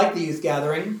things like the youth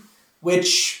gathering,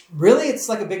 which really it's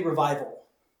like a big revival.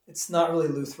 It's not really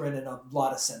Lutheran in a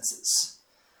lot of senses.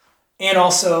 And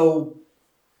also,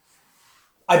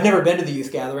 I've never been to the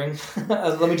youth gathering.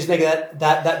 Let me just make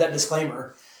that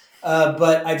disclaimer.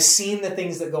 But I've seen the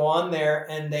things that go on there,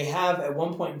 and they have, at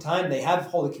one point in time, they have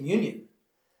Holy Communion.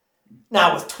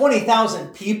 Now, with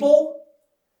 20,000 people,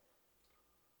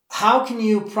 how can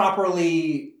you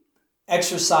properly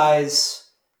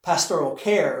exercise pastoral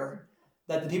care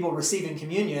that the people receiving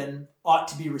communion ought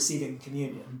to be receiving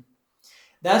communion?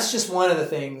 That's just one of the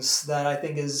things that I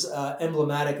think is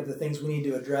emblematic of the things we need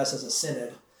to address as a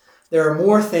synod. There are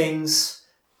more things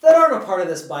that aren't a part of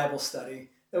this Bible study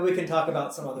that we can talk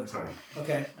about some other time,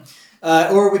 okay?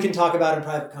 Or we can talk about in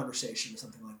private conversation or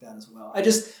something like that as well.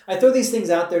 I throw these things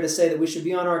out there to say that we should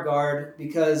be on our guard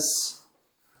because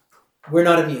we're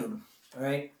not immune, all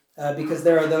right? Because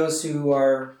there are those who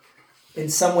are in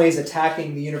some ways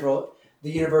attacking the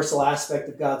universal aspect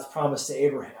of God's promise to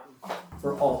Abraham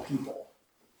for all people,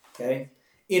 okay?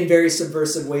 In very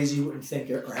subversive ways you wouldn't think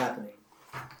are happening.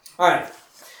 All right.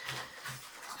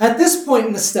 At this point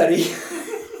in the study,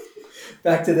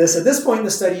 back to this, at this point in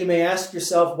the study, you may ask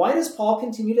yourself, why does Paul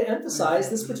continue to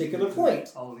emphasize this particular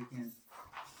point?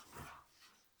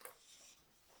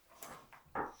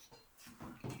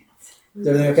 Is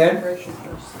everything okay?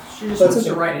 She just wants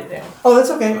to write it down. Oh,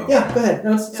 that's okay. Yeah, go ahead.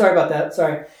 No, sorry about that.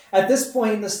 Sorry. At this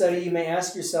point in the study, you may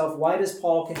ask yourself, why does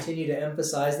Paul continue to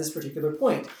emphasize this particular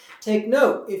point? Take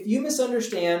note, if you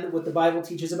misunderstand what the Bible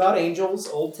teaches about angels,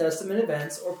 Old Testament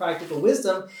events, or practical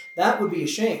wisdom, that would be a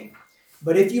shame.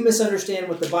 But if you misunderstand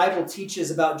what the Bible teaches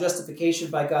about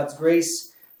justification by God's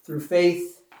grace through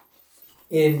faith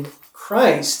in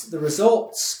Christ, the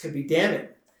results could be damning.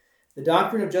 The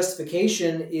doctrine of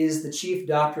justification is the chief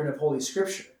doctrine of Holy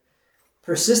Scripture.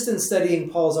 Persist in studying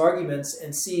Paul's arguments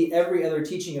and see every other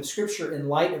teaching of Scripture in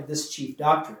light of this chief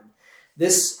doctrine.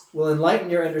 This will enlighten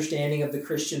your understanding of the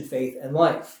Christian faith and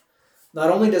life. Not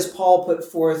only does Paul put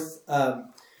forth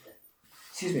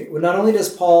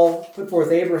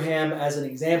Abraham as an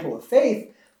example of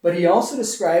faith, but he also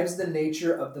describes the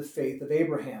nature of the faith of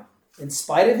Abraham. In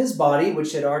spite of his body,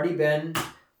 which had already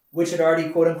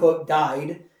quote unquote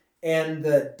died, and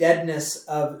the deadness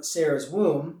of Sarah's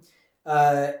womb,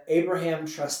 Abraham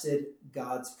trusted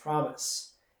God's promise.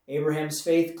 Abraham's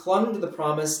faith clung to the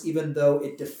promise even though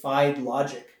it defied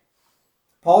logic.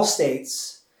 Paul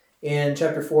states in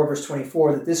chapter 4, verse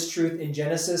 24, that this truth in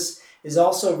Genesis is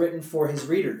also written for his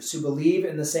readers who believe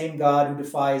in the same God who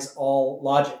defies all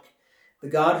logic, the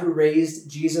God who raised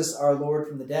Jesus our Lord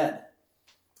from the dead.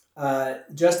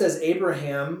 Just as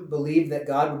Abraham believed that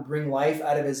God would bring life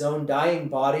out of his own dying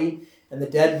body and the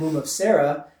dead womb of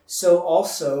Sarah, so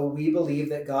also we believe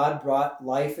that God brought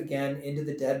life again into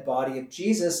the dead body of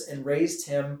Jesus and raised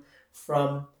him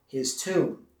from his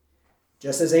tomb.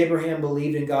 Just as Abraham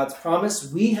believed in God's promise,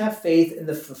 we have faith in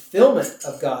the fulfillment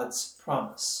of God's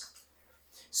promise.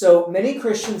 So many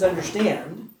Christians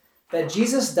understand that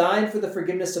Jesus died for the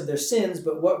forgiveness of their sins,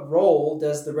 but what role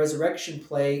does the resurrection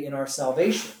play in our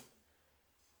salvation?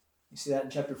 You see that in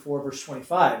chapter 4, verse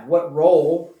 25. What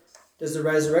role does the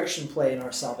resurrection play in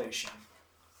our salvation?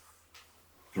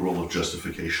 The role of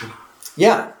justification.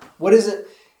 Yeah. What is it?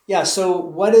 Yeah, so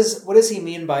what does he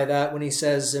mean by that when he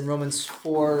says in Romans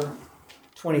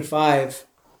 4:25?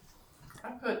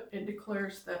 It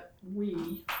declares that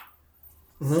we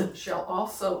shall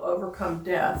also overcome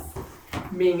death,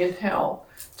 being in hell,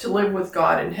 to live with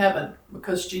God in heaven,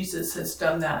 because Jesus has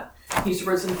done that. He's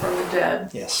risen from the dead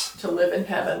to live in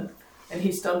heaven, and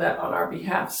he's done that on our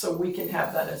behalf, so we can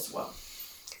have that as well.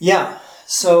 Yeah.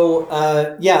 So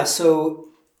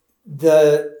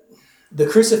the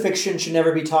crucifixion should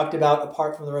never be talked about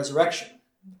apart from the resurrection.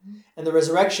 Mm-hmm. And the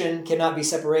resurrection cannot be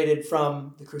separated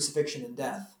from the crucifixion and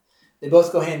death. They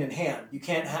both go hand in hand. You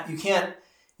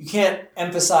can't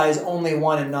emphasize only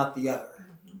one and not the other.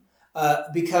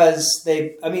 Because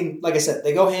like I said,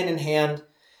 they go hand in hand,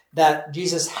 that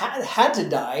Jesus had to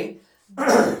die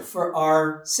for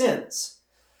our sins.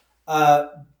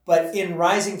 But in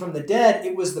rising from the dead,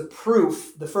 it was the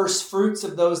proof, the first fruits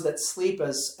of those that sleep,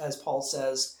 as Paul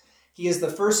says. He is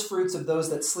the first fruits of those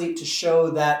that sleep, to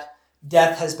show that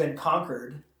death has been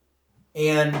conquered.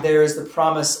 And there is the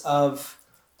promise of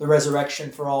the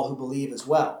resurrection for all who believe as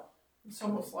well. It's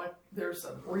almost like there's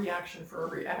a reaction for a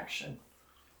reaction.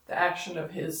 The action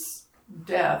of his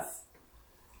death,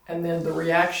 and then the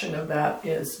reaction of that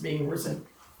is being risen.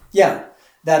 Yeah,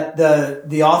 that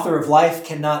the author of life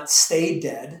cannot stay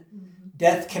dead. Mm-hmm.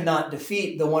 Death cannot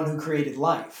defeat the one who created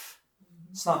life.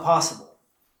 Mm-hmm. It's not possible.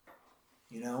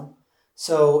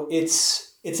 So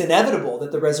it's inevitable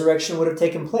that the resurrection would have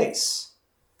taken place.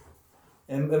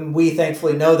 And we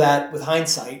thankfully know that with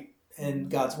hindsight and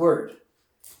God's word,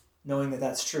 knowing that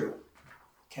that's true.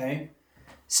 Okay?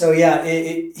 So yeah,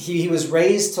 he was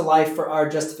raised to life for our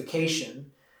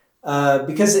justification,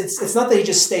 because it's not that he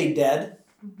just stayed dead.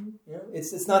 You know,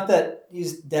 it's not that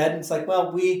he's dead. It's like,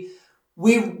 well, we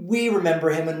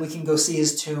remember him and we can go see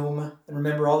his tomb and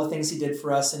remember all the things he did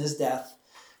for us in his death.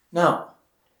 No,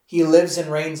 he lives and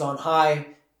reigns on high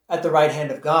at the right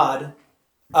hand of God,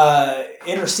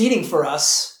 interceding for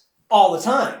us all the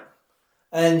time.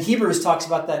 And Hebrews talks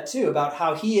about that too, about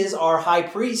how he is our high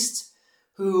priest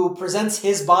who presents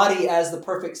his body as the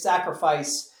perfect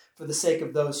sacrifice for the sake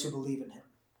of those who believe in him.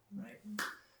 Right?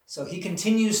 So he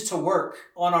continues to work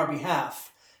on our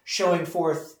behalf, showing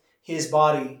forth his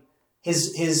body,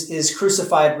 his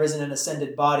crucified, risen, and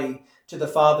ascended body to the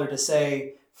Father to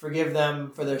say, forgive them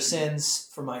for their sins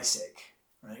for my sake.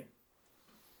 Right?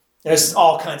 There's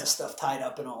all kinds of stuff tied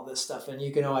up in all this stuff, and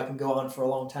I can go on for a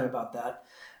long time about that.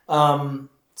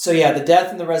 So yeah, the death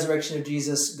and the resurrection of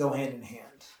Jesus go hand in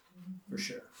hand, for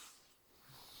sure.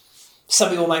 Some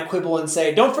people might quibble and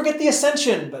say, don't forget the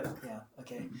ascension, but yeah,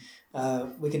 okay.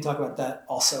 We can talk about that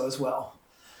also as well.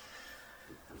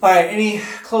 All right, any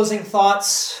closing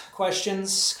thoughts,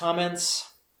 questions, comments?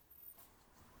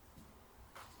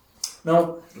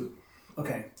 No?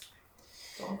 Okay.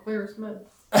 It's all clear as mud.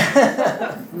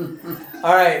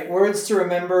 All right, words to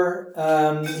remember.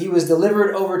 He was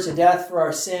delivered over to death for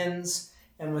our sins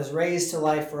and was raised to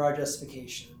life for our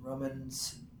justification.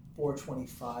 Romans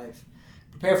 4:25.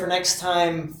 Prepare for next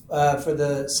time for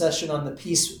the session on the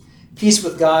peace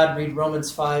with God. Read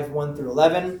Romans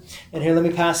 5:1-11. And here, let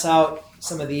me pass out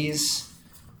some of these.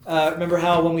 Remember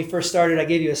how when we first started, I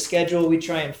gave you a schedule we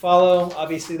try and follow.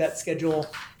 Obviously, that schedule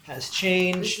has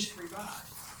changed. This is revised.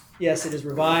 Yes, it is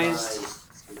revised.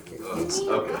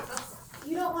 Okay.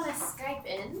 You don't want to Skype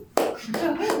in?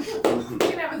 You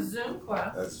can have a Zoom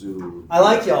class. A Zoom. I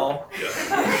like y'all.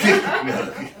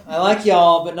 Yeah. I like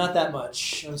y'all, but not that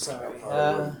much. I'm sorry.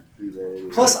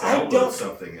 Plus, I don't.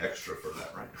 Something extra for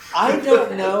that, right? I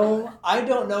don't know. I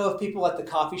don't know if people at the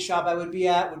coffee shop I would be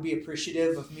at would be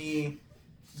appreciative of me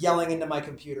yelling into my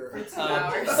computer. It's 2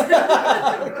 hours.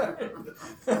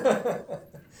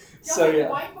 So yeah.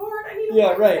 Whiteboard? I need a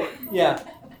Yeah. whiteboard. Right. Yeah.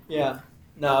 Yeah.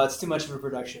 No, it's too much of a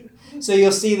production. So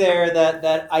you'll see there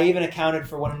that I even accounted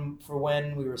for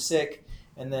when we were sick,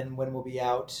 and then when we'll be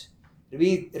out.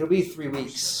 It'll be 3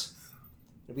 weeks.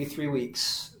 It'll be 3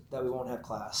 weeks that we won't have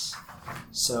class.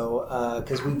 So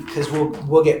because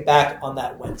we'll get back on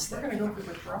that Wednesday. We're gonna go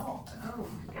through withdrawal. Oh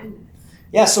my goodness.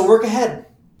 Yeah. So work ahead.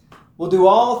 We'll do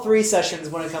all 3 sessions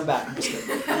when I come back. I'm just kidding.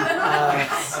 Pull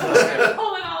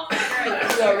it all together.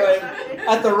 Yeah, right.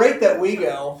 At the rate that we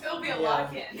go, It'll be a Yeah.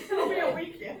 lock-in. It'll be a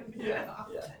weekend. Yeah.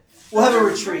 we'll have a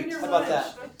Bring retreat. your How about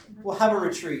lunch. that? We'll have a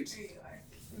retreat There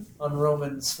you on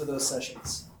Romans for those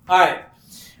sessions. All right.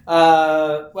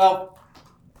 Well,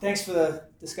 thanks for the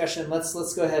discussion.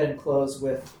 Let's go ahead and close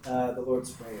with the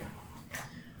Lord's Prayer.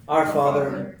 Our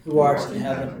Father, who art in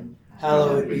heaven,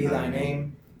 hallowed be thy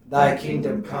name. Thy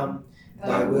kingdom come,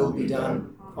 thy will be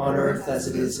done, on earth as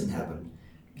it is in heaven.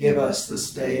 Give us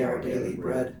this day our daily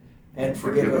bread, and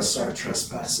forgive us our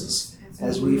trespasses,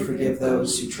 as we forgive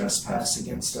those who trespass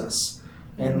against us.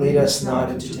 And lead us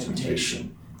not into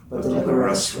temptation, but deliver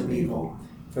us from evil.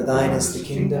 For thine is the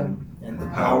kingdom, and the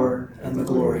power, and the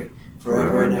glory,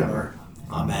 forever and ever.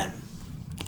 Amen.